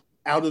jump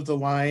out of the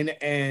line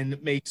and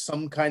make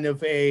some kind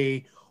of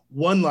a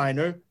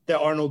one-liner that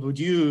Arnold would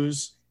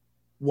use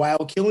while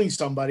killing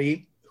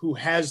somebody who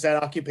has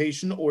that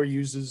occupation or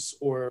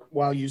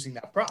while using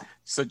that prop.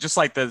 So just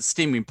like the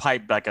steaming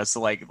pipe, Becca. So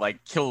like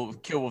kill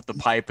with the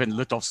pipe and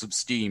let off some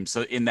steam.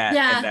 So in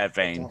that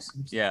vein,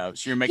 awesome. Yeah.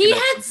 So you're making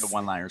the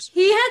one-liners.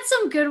 He had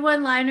some good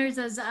one-liners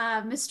as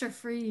Mr.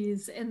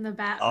 Freeze in the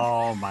Batman.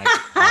 Oh my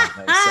god!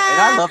 And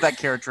I love that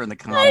character in the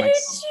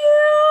comics.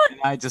 And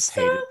I just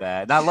hated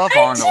that. And I love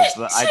Arnold's,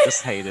 but I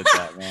just hated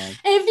that, man.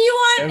 If you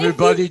want,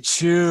 Everybody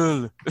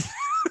chill.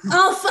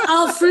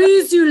 I'll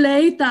freeze you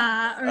later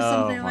or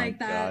something Oh my like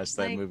that. gosh,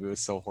 that Like, movie was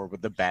so horrible.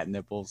 The bat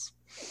nipples.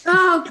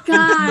 oh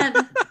God,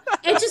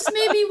 it just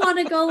made me want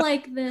to go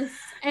like this.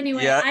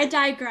 Anyway, Yeah. I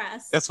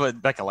digress. That's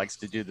what Becca likes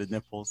to do, the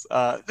nipples.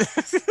 I'm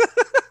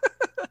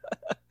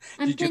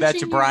Did you do that to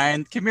pinching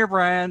Brian? Come here,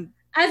 Brian.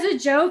 As a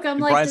joke, I'm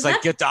And like, Brian's does like,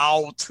 that get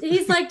out.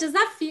 He's like, does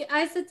that feel?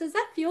 I said, does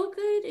that feel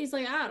good? He's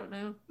like, I don't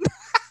know.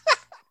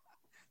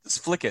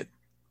 Just flick it.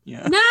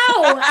 Yeah. No,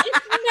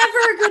 it's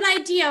never a good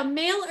idea,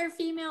 male or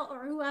female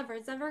or whoever.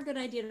 It's never a good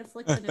idea to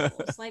flick the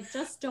nipples. Like,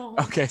 just don't.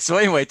 Okay, so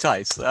anyway,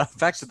 Tice,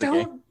 back to the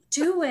game. Don't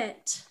do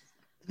it.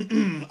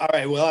 All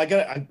right. Well, I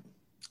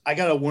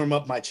gotta warm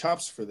up my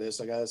chops for this.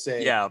 I gotta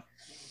say. Yeah.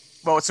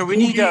 Well, so we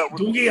need to.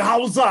 Doogie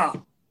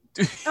Howser.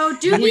 Oh,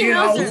 Doogie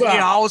Howser. Doogie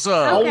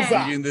Howser.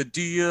 Okay. In the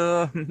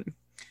deer.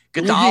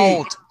 Get Doogie.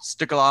 out.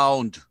 Stick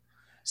around.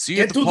 See you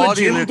Get at to the the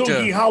party gym, later.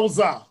 Doogie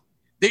Howser.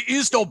 There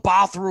is no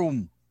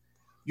bathroom.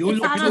 You It's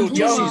look not too a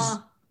young.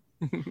 Tuma.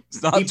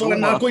 It's not People are Tuma.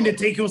 not going to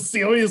take you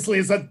seriously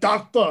as a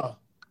doctor.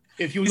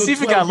 If you He's look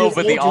even 12 got a little years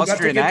bit of the old, you got to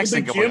Austrian get to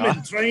accent the going gym on.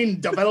 and train,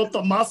 develop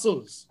the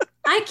muscles.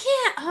 I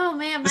can't. Oh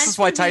man, This mine's is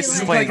why gonna be Tyson's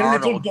like- playing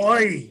Like a little Arnold.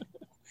 boy.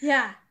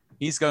 Yeah,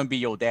 He's going to be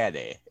your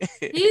daddy.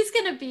 he's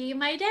gonna be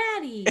my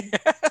daddy,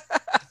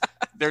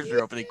 There's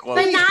your opening quote.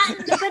 but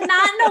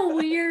not in a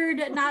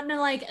weird, not in a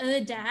like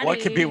daddy. What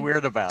could be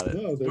weird about it?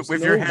 No, there's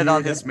With no your head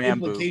on weird his man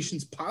boob.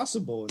 implications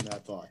possible in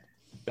that thought.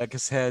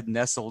 Becca's head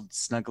nestled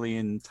snugly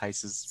in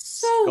Tice's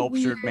So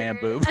sculptured weird. man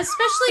boob.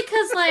 Especially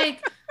because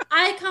like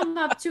I come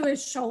up to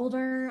his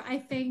shoulder, I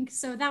think,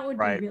 so that would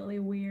Right. be really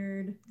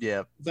weird.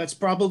 Yeah. That's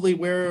probably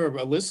where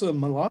Alyssa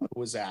Milano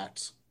was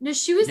at. No,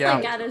 she was Yeah.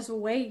 like at his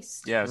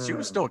waist. Yeah, she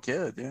was still a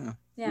kid. Yeah.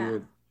 Yeah.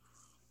 Weird.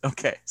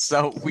 Okay,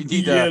 so we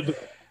need Weird.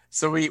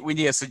 we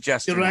need a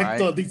suggestion,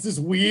 Director, right? this is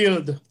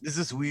weird. This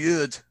is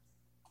weird.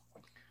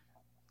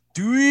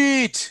 Do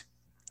it.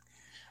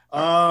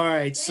 All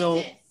right,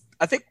 so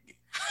I think.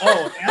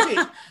 Abby,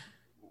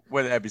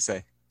 What did Abby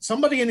say?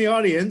 somebody in the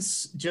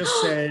audience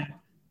just said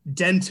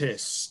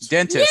dentist.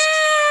 Dentist.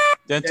 Yeah!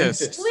 Dentist.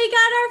 Dentist. We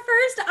got our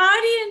first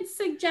audience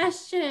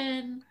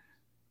suggestion.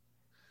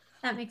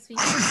 That makes me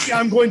happy.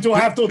 I'm going to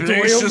have to Brace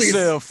drill this.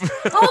 yourself.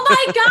 Oh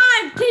my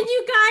god! Can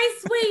you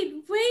guys wait?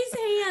 Raise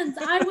hands.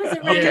 I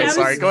wasn't ready. Okay, I was,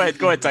 sorry. Go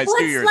ahead, Tice.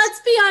 Do yours. Let's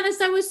be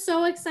honest. I was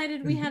so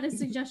excited we had a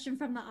suggestion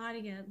from the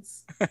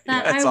audience that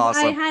That's I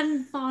awesome.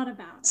 hadn't thought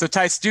about. So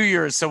Tice, do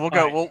yours. So we'll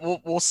go. All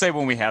right. We'll say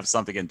when we have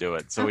something and do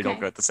it, so we don't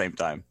Okay. go at the same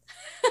time.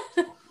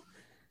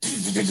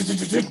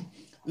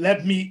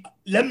 Let me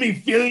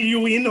fill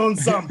you in on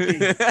something.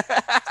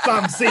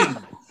 Something.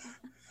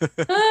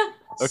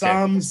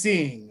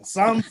 Okay.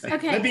 Something.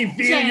 Okay, Let me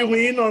fill Jay. you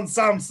in on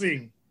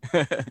something.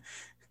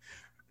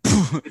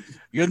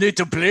 You need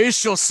to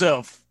brace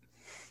yourself.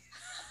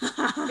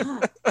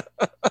 I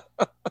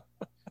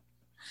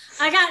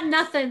got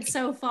nothing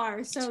so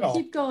far, so Oh.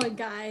 keep going,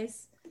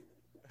 guys.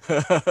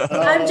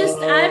 I'm just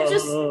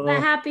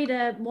happy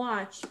to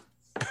watch.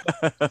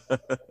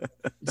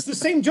 It's the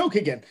same joke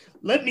again.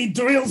 Let me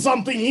drill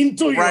something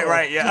into you.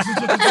 Right, yeah.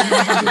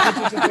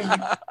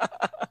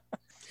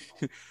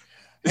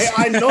 Hey,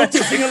 I'm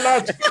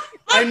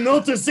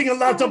noticing a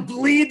lot of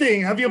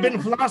bleeding. Have you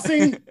been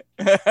flossing? Is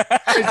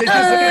it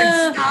just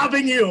like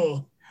stabbing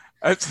you?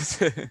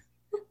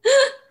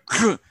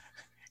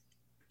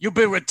 You've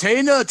been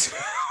retained.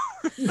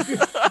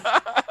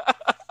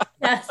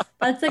 Yes,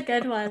 that's a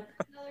good one.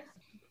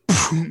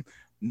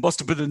 Must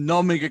have been a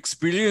numbing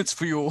experience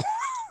for you.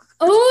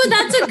 Oh,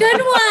 that's a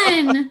good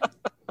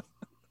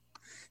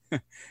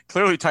one.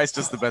 Clearly, Tice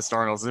does the best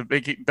Arnold's.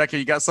 Becca,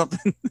 you got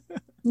something?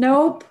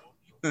 Nope.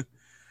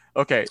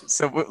 Okay,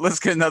 so let's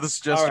get another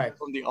suggestion All right.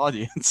 from the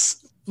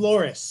audience.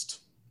 Florist.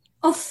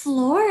 A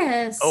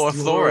florist. Oh, a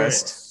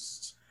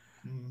florist.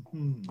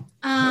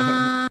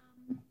 Mhm.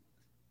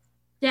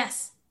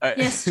 Yes. Uh,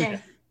 Yes, Jay.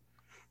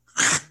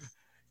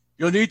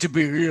 You'll need to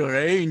be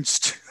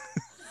rearranged.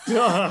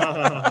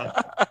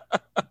 That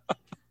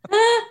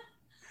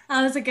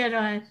was a good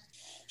one.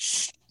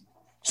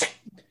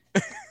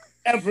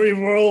 Every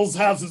rose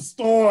has its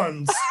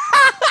thorns.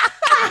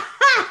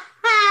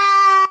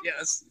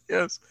 Yes.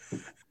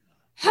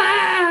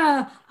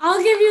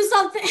 I'll give you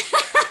something.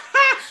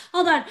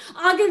 Hold on.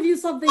 I'll give you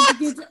something to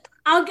get.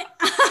 Hold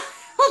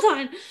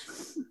on.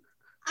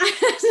 I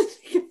had to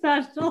think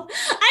about it.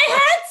 I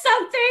had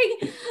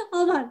something.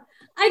 Hold on.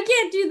 I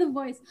can't do the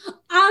voice.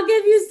 I'll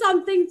give you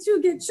something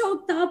to get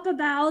choked up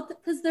about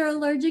because they're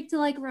allergic to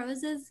like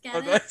roses. Get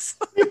it? That's-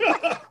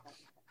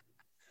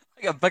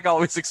 Yeah, Becca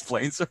always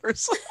explains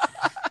hers.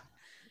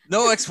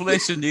 No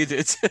explanation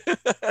needed.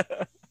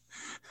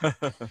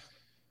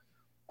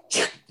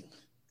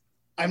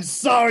 I'm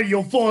sorry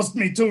you forced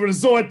me to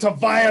resort to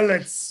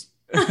violence.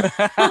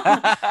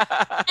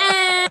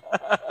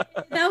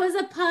 That was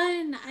a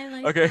pun. I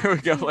like. Okay, here we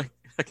that. go. Like,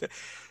 okay.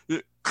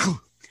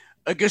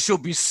 I guess you'll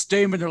be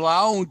stamming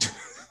around.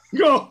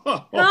 Oh,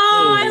 Oh,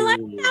 I like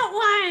that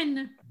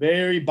one.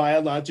 Very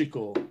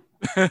biological.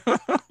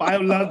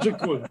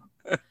 Biological.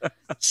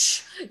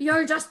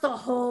 You're just a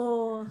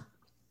hoe.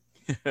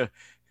 Get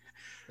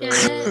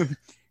it?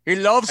 He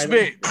loves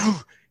me.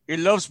 He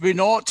loves me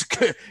not.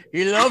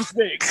 He loves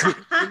me.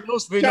 He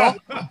loves me not.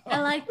 I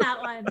like that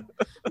one.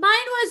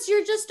 Mine was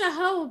you're just a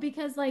hoe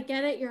because, like,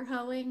 get it? You're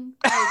hoeing,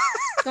 like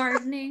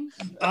gardening.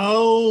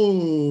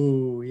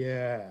 Oh,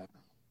 yeah.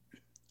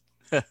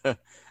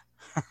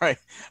 All right.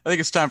 I think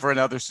it's time for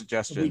another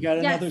suggestion We got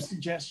another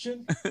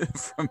suggestion?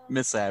 from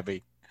Miss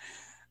Abby.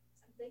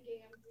 I'm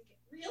thinking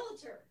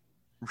realtor.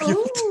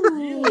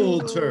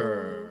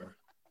 Realtor.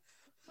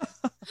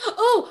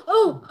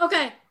 Oh,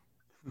 okay.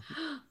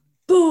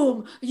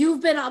 Boom! You've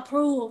been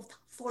approved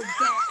for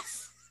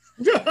death.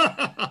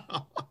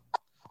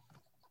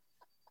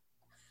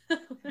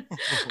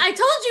 I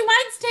told you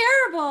mine's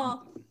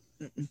terrible.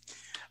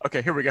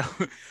 Okay, here we go.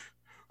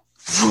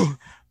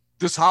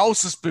 This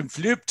house has been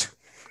flipped.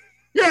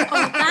 Oh,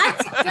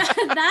 that's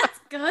good. That's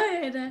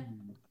good.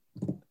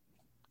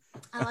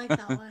 I like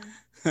that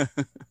one.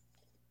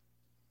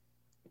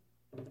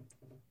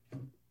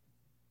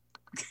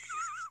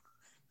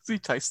 See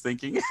Tice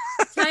thinking.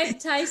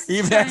 Tice He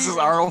even has his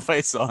Arnold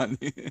face on.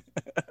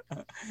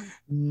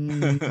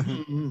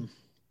 Mhm.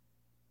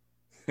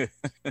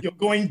 You're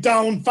going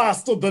down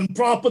faster than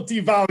property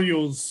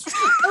values.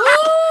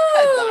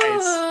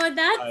 Oh,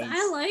 that's Nice.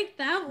 I like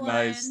that one.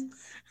 Nice.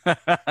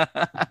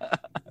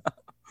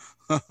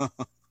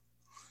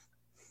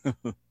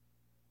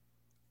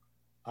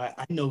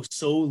 I know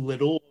so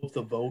little of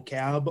the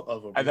vocab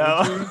of a I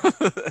know.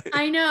 realtor.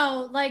 I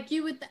know, like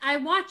you would. I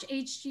watch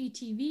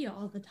HGTV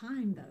all the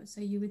time, though,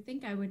 so you would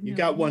think I would. You know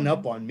got one more.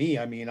 up on me.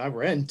 I mean, I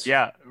rent.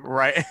 Yeah,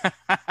 right.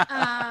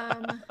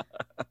 Um,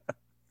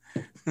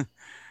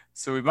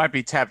 So we might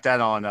be tapped out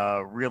on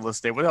real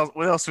estate. What else?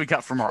 What else we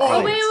got from our Oh, oh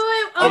audience? wait.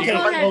 Oh, Okay,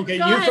 go ahead. okay.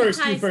 Go You ahead, first.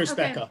 You Tice. first,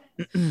 Okay.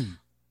 Becca.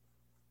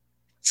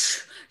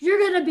 You're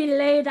gonna be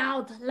laid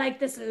out like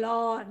this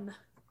lawn.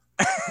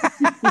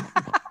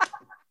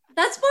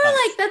 That's more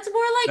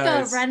like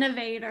Nice. a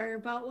renovator,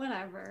 but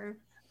whatever.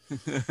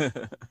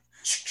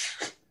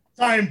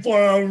 Time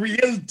for a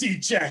realty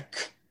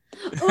check.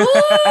 Ooh!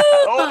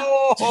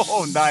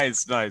 Oh,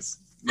 nice.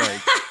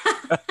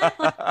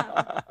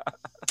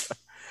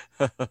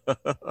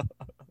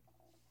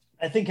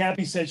 I think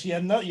Happy said she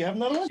had another. You have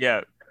another one?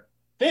 Yeah,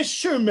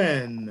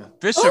 Fisherman.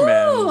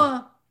 fisherman.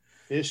 Ooh!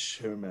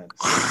 Fisherman.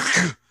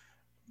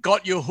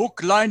 Got your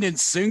hook, line, and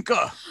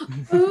sinker.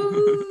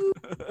 Ooh,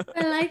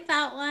 I like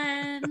that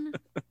one.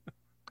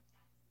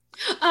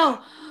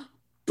 Oh,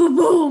 boom,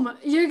 boom.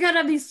 You're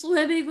gonna be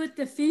swimming with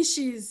the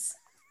fishies.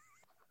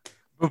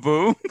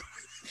 Boom.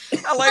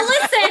 I like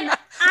Listen, that.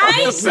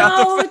 The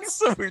sound effects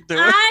that we're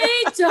doing.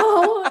 I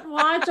don't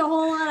watch a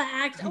whole lot of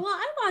action. Well,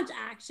 I watch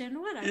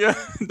action, whatever. Yeah,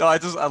 no, I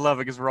love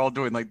it because we're all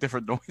doing like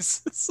different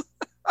noises.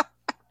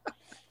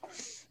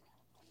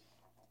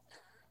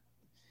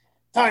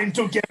 Time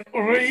to get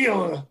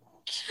real.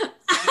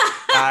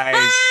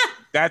 Nice.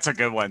 That's a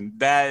good one.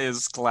 That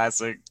is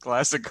classic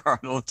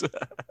Arnold.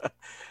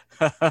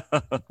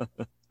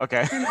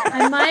 Okay.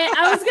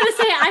 I was gonna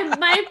say I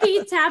might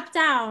be tapped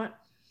out.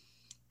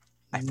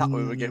 I thought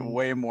we would get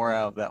way more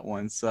out of that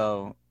one.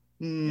 So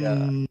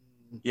Mm,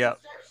 yeah.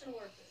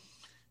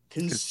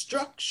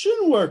 Construction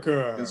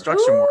worker.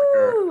 Construction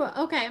worker. Ooh,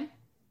 okay.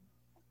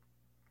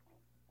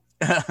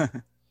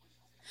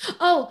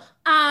 Oh,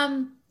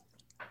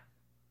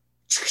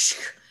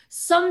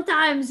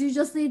 sometimes you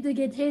just need to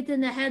get hit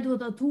in the head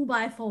with a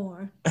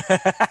 2x4.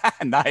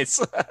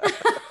 Nice.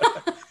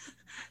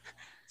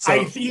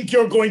 I think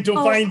you're going to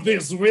find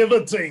this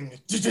riveting.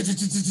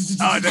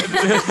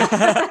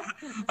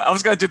 I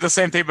was gonna do the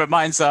same thing, but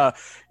mine's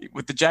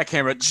with the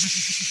jackhammer.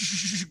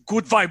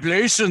 Good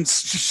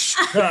vibrations.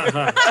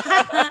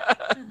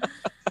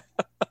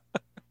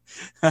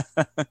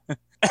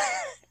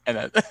 And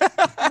then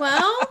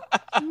Well,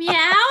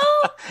 meow.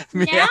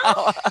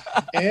 meow.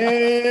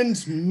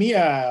 And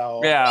meow.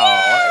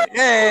 Meow.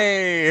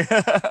 Yay.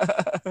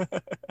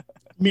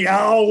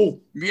 Meow.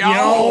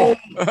 Meow.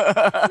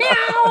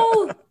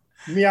 Meow.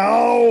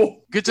 Meow.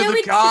 Get to Yeah, the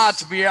we-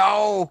 cart.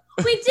 Meow.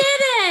 We did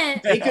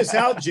it. Take us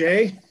out,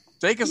 Jay.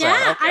 Take us Yeah,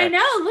 out. Okay. I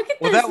know. Look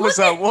at Well, this. that was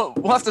Look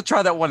at- we'll have to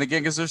try that one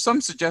again because there's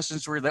some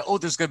suggestions where you're like, oh,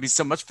 there's gonna be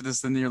so much for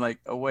this, and then you're like,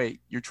 oh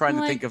wait, you're trying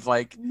to Like- think of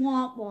like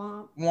Womp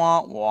womp.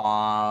 wah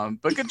wah.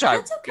 But good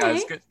job, That's okay.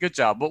 guys. Good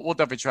job. We'll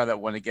definitely try that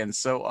one again.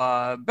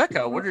 So,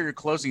 Becca, what are your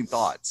closing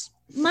thoughts?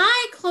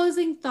 My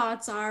closing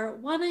thoughts are: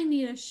 one, I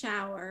need a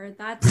shower.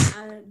 That's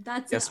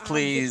Yes, an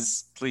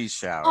please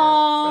shower.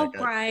 All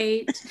Becca.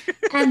 right.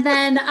 And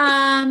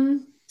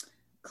then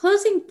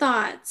closing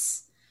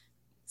thoughts.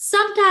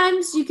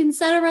 Sometimes you can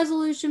set a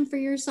resolution for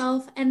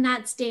yourself and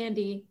that's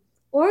dandy.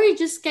 Or you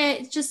just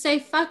say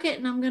fuck it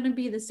and I'm gonna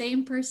be the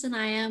same person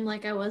I am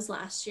like I was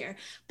last year.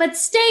 But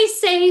stay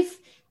safe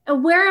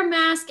and wear a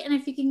mask, and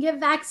if you can get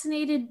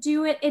vaccinated,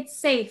 do it. It's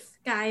safe,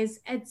 guys.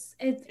 It's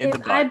In the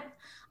butt.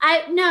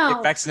 I no.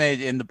 Get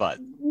vaccinated in the butt.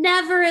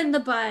 Never in the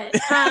butt.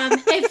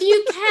 If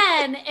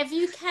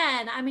you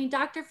can, I mean,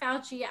 Dr.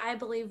 Fauci, I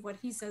believe what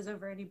he says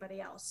over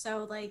anybody else.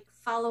 So like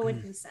follow what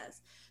he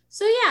says.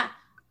 So yeah,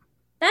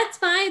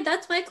 that's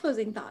my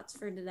closing thoughts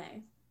for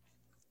today.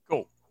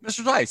 Cool.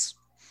 Mr. Tice.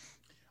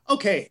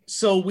 Okay,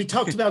 so we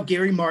talked about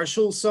Gary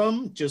Marshall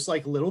some, just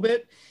like a little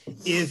bit.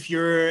 If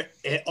you're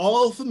at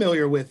all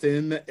familiar with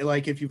him,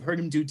 like if you've heard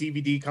him do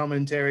DVD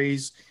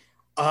commentaries,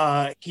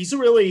 he's a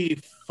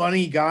really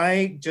funny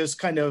guy, just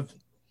kind of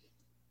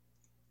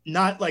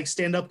not like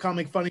stand-up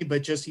comic funny,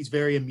 but just he's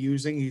very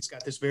amusing. He's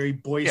got this very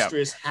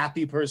boisterous,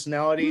 happy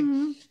personality.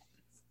 Mm-hmm.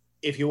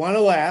 If you want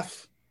to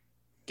laugh,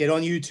 get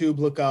on YouTube,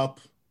 look up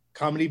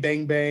Comedy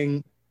Bang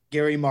Bang,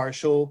 Gary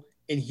Marshall,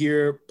 and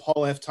hear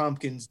Paul F.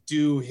 Tompkins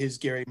do his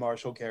Gary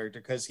Marshall character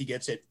because he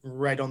gets it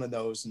right on the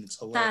nose and it's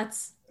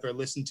hilarious. Or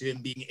listen to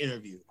him being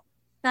interviewed.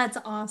 That's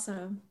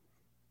awesome.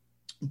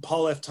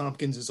 Paul F.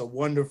 Tompkins is a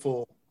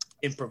wonderful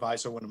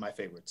improviser, one of my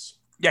favorites.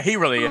 Yeah, he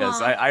really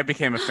is. I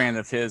became a fan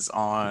of his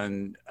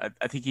on,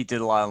 I think he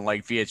did a lot on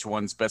like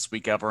VH1's Best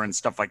Week Ever and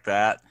stuff like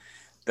that.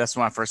 That's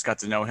when I first got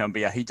to know him.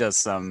 But yeah, he does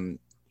some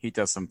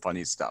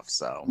funny stuff.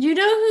 So you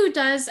know who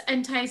does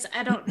entice?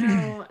 I don't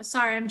know.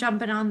 Sorry, I'm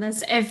jumping on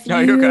this. If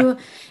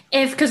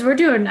because we're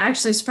doing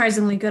actually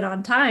surprisingly good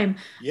on time.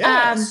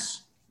 Yes.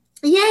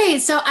 Yay.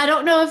 So I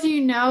don't know if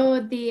you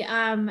know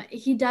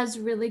he does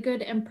really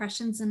good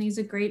impressions and he's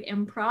a great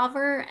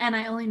improver. And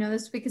I only know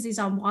this because he's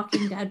on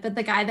Walking Dead, but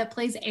the guy that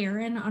plays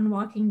Aaron on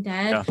Walking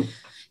Dead,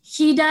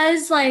 he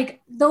does like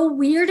the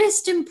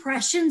weirdest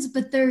impressions,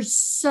 but they're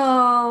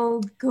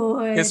so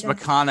good. His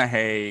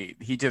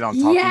McConaughey he did on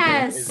Talking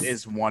Dead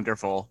is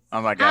wonderful.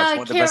 Oh my gosh,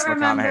 one of the best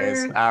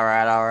McConaughey's. All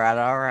right.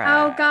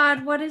 Oh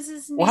God, what is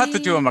his name? We'll have to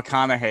do a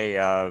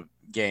McConaughey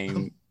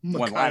game.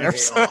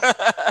 One-liners.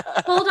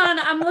 Hold on,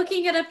 I'm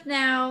looking it up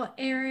now.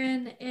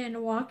 Aaron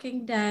in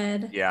Walking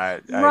Dead.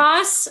 Yeah,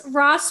 Ross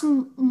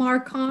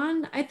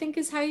Marcon, I think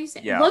is how you say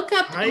it. Yeah. Look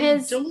up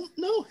his. I don't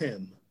know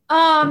him.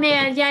 Oh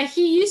man, yeah,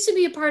 he used to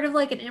be a part of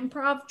like an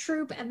improv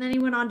troupe, and then he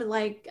went on to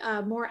like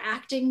more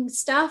acting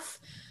stuff.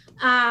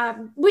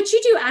 Which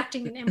you do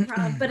acting and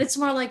improv, but it's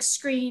more like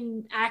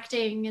screen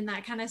acting and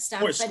that kind of stuff.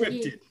 More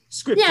scripted.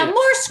 Yeah,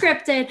 more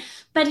scripted.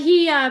 But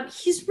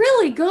he's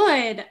really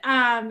good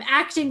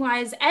acting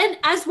wise, and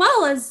as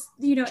well as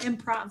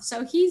improv.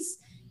 So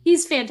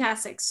he's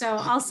fantastic. So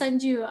I'll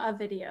send you a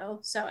video.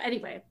 So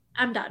anyway,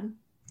 I'm done.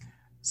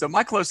 So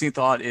my closing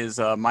thought is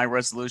my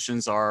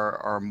resolutions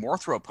are more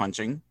throat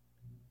punching,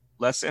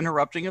 less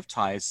interrupting of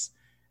Tice,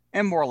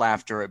 and more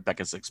laughter at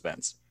Becca's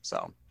expense.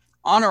 So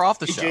on or off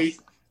the show.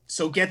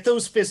 So get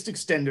those fist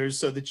extenders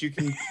so that you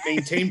can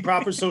maintain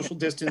proper social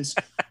distance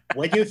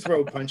when you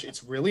throat punch.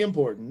 It's really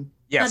important.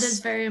 Yes. That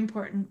is very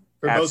important.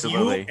 For both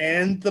you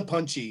and the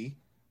punchy.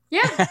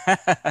 Yeah.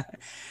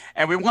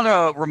 And we want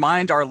to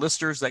remind our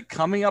listeners that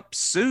coming up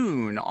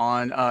soon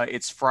on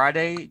it's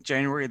Friday,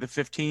 January the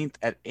 15th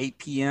at 8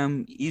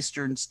 p.m.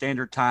 Eastern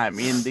Standard Time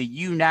in the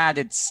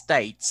United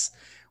States.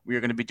 We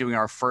are going to be doing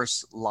our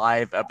first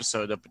live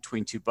episode of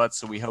Between Two Butts,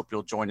 so we hope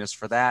you'll join us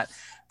for that.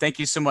 Thank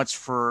you so much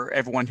for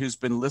everyone who's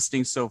been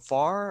listening so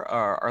far,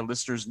 our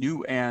listeners,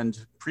 new and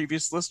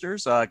previous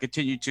listeners.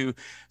 Continue to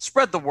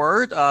spread the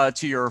word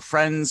to your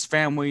friends,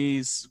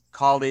 families,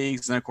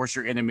 colleagues, and of course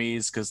your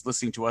enemies, because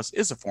listening to us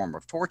is a form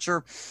of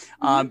torture.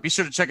 Be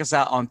sure to check us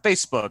out on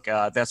Facebook.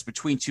 That's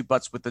Between Two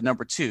Butts with the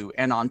number 2,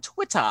 and on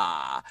Twitter,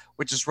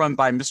 which is run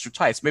by Mr.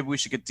 Tice. Maybe we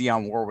should get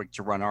Dionne Warwick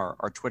to run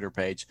our Twitter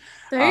page.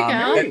 There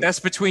you go.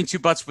 That's Between Two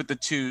Butts with the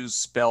 2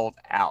 spelled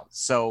out.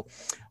 So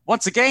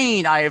once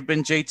again, I have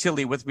been Jay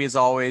Tilley. With me as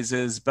always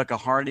is Becca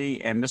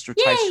Hardy and Mr.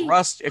 Tice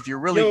Rust. If you're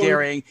really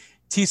daring,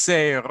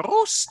 Tise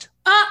Rost.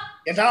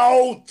 Get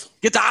out!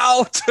 Get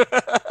out!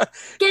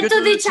 Get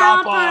to the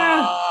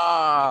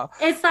chopper!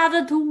 It's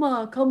not a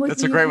tumor. Come with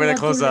That's me. a great way to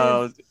close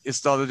out.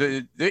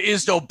 There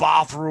is no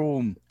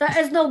bathroom. There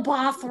is no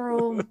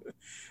bathroom.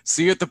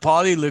 See you at the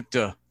party,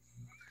 Lichter.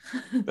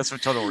 That's for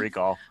Total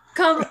Recall.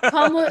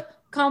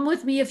 Come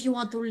with me if you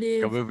want to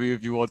live. Come with me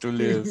if you want to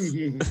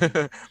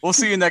live. We'll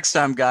see you next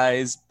time,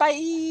 guys.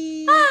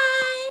 Bye.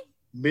 Bye.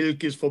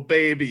 Milk is for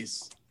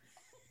babies.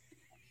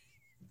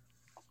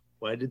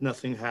 Why did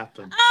nothing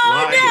happen?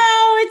 Oh,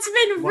 no, it's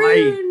been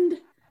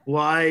ruined.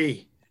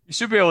 Why? You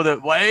should be able to.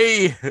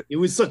 Why? It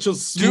was such a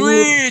smooth. Do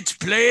it.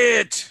 Play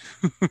it.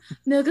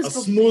 Milk is a for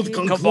smooth babies.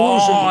 conclusion. Come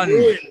on.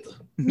 Ruined.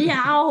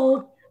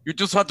 Meow. You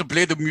just have to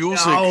play the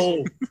music.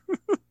 Meow.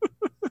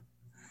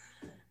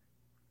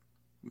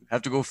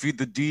 Have to go feed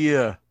the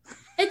deer.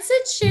 It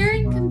said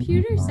sharing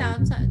computer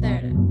sounds. There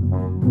it is.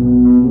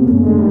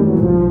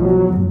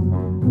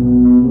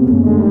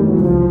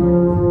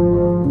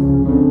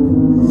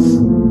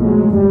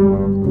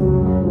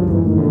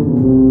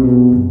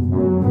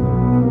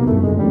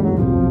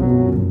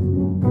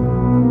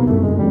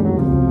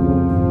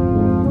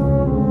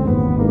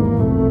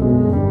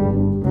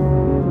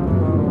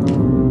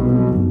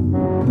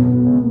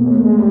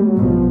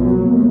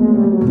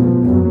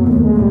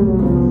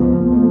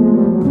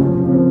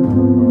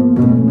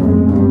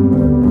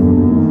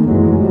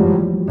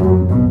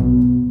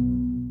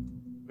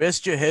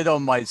 Rest your head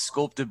on my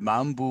sculpted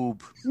man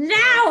boob.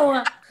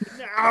 No!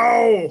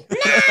 No!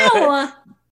 No!